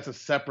I think that's a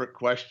separate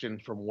question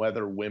from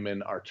whether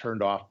women are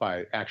turned off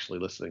by actually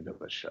listening to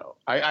the show.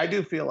 I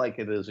do feel like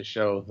it is a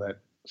show that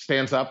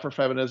stands up for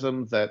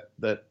feminism, that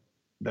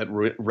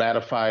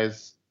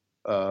ratifies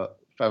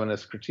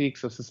feminist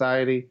critiques of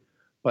society.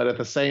 But at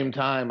the same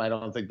time, I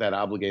don't think that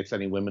obligates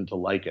any women to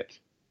like it.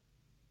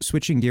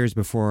 Switching gears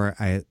before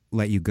I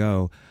let you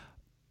go,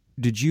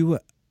 did you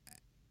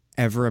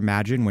ever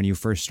imagine when you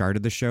first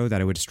started the show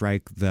that it would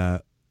strike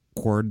the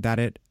chord that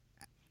it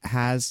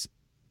has?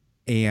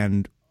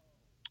 And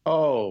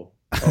oh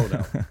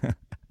no.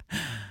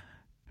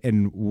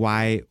 And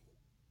why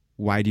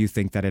do you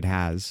think that it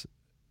has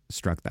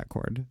struck that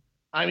chord?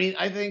 I mean,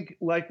 I think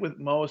like with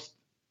most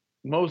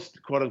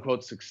quote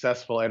unquote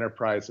successful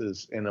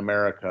enterprises in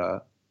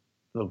America,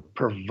 the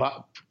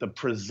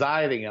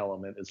presiding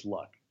element is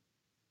luck.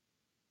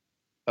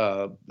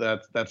 I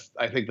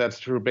think that's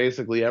true of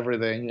basically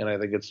everything, and I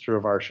think it's true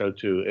of our show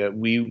too.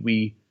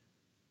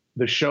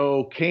 The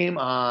show came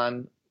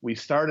on. We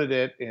started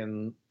it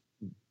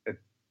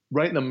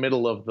right in the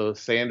middle of the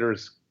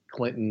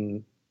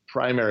Sanders-Clinton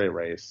primary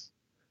race,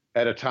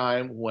 at a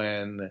time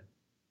when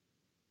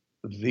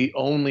the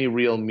only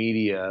real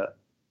media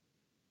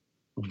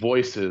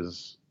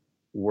voices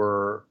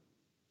were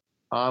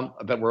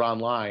that were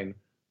online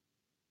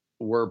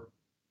were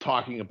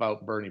talking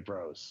about Bernie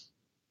Bros.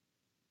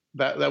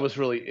 That was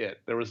really it.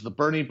 There was the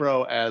Bernie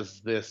Bro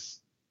as this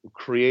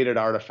created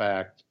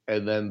artifact,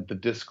 and then the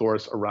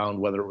discourse around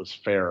whether it was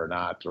fair or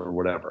not or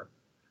whatever.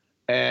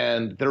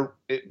 And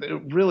it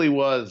really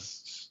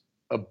was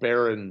a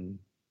barren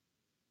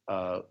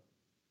a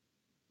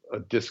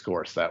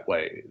discourse that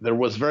way. There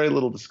was very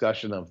little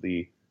discussion of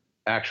the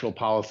actual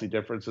policy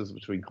differences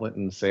between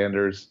Clinton and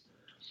Sanders.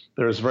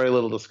 There was very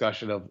little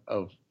discussion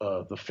of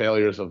the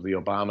failures of the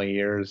Obama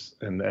years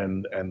and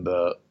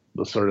the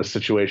sort of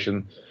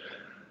situation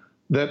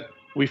that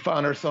we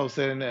found ourselves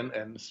in,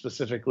 and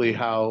specifically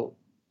how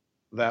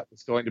that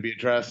was going to be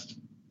addressed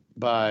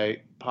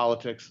by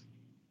politics.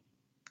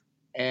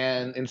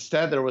 And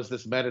instead, there was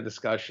this meta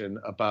discussion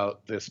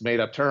about this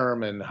made-up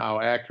term and how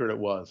accurate it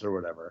was or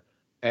whatever.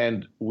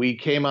 And we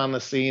came on the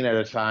scene at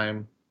a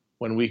time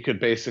when we could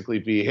basically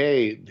be,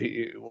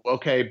 hey,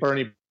 okay,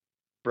 Bernie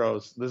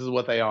Bros, this is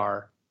what they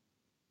are.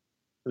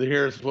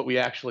 Here's what we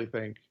actually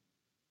think.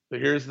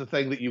 Here's the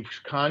thing that you've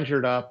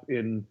conjured up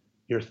in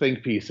your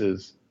think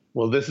pieces.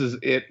 Well, this is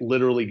it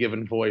literally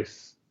given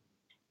voice.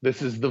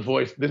 This is the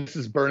voice. This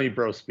is Bernie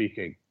Bro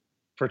speaking.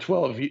 For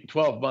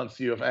 12 months,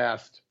 you have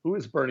asked, who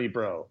is Bernie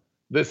Bro?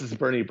 This is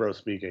Bernie Bro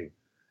speaking.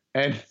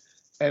 And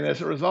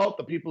as a result,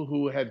 the people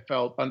who had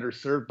felt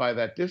underserved by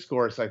that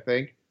discourse, I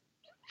think,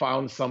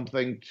 found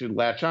something to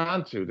latch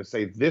on to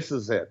say, this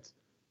is it.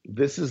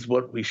 This is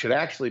what we should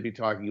actually be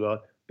talking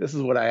about. This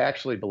is what I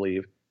actually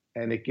believe.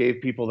 And it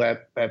gave people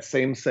that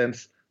same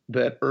sense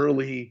that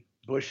early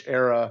Bush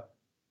era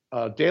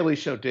Daily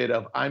Show did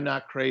of, I'm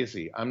not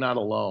crazy. I'm not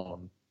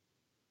alone.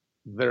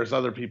 There's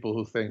other people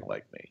who think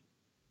like me.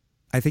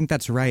 I think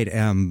that's right.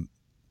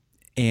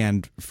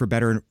 And for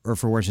better or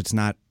for worse, it's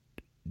not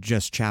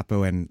just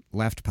Chapo and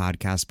Left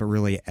podcast, but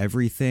really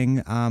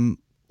everything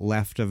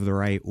left of the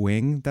right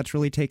wing that's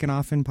really taken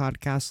off in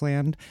podcast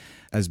land.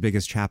 As big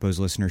as Chapo's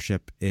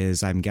listenership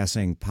is, I'm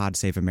guessing Pod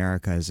Save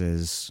America's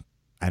is,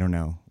 I don't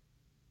know.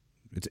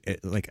 It's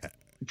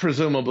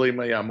presumably,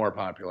 yeah, more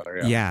popular.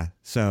 Yeah. Yeah.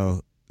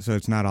 So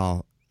it's not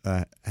all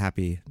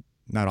happy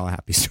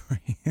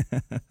story.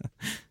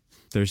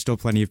 There's still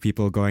plenty of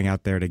people going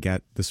out there to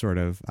get the sort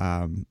of.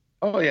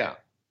 Oh yeah,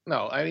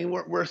 no, I mean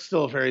we're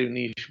still a very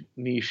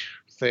niche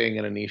thing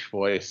and a niche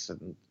voice,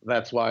 and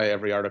that's why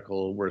every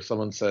article where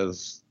someone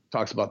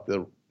talks about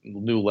the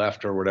new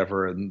left or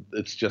whatever, and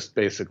it's just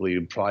basically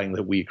implying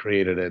that we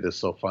created it, is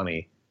so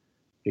funny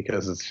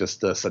because it's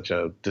just such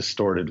a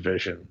distorted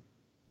vision.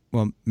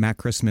 Well, Matt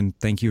Christman,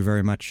 thank you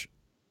very much.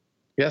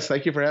 Yes,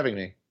 thank you for having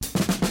me.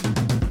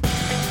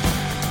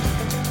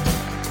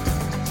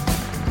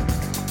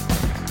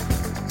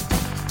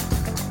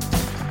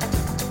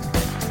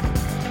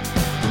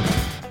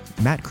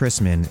 Matt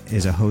Christman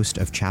is a host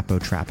of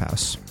Chapo Trap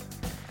House.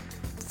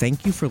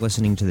 Thank you for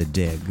listening to The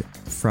Dig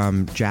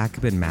from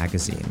Jacobin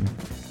Magazine,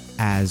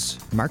 as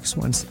Marx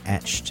once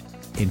etched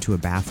into a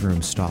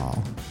bathroom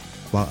stall,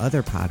 while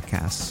other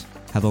podcasts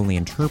have only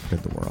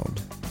interpreted the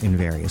world in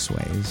various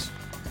ways.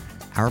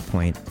 Our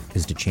point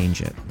is to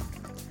change it.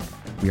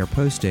 We are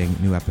posting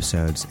new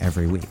episodes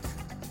every week.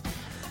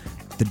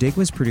 The Dig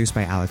was produced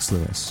by Alex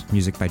Lewis,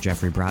 music by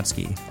Jeffrey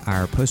Brodsky.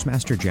 Our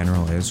Postmaster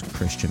General is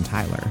Christian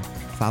Tyler.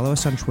 Follow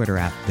us on Twitter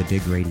at The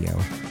Dig Radio.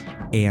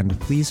 And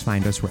please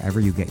find us wherever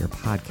you get your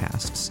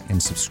podcasts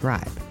and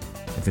subscribe.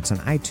 If it's on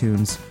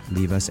iTunes,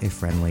 leave us a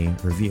friendly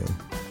review.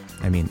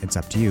 I mean, it's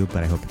up to you,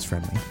 but I hope it's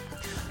friendly.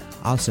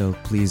 Also,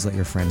 please let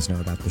your friends know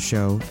about the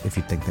show if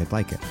you think they'd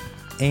like it.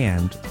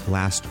 And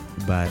last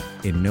but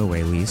in no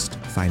way least,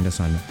 find us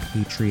on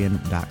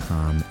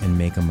patreon.com and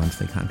make a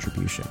monthly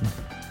contribution.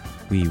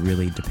 We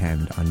really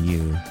depend on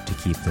you to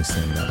keep this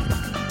thing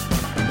going.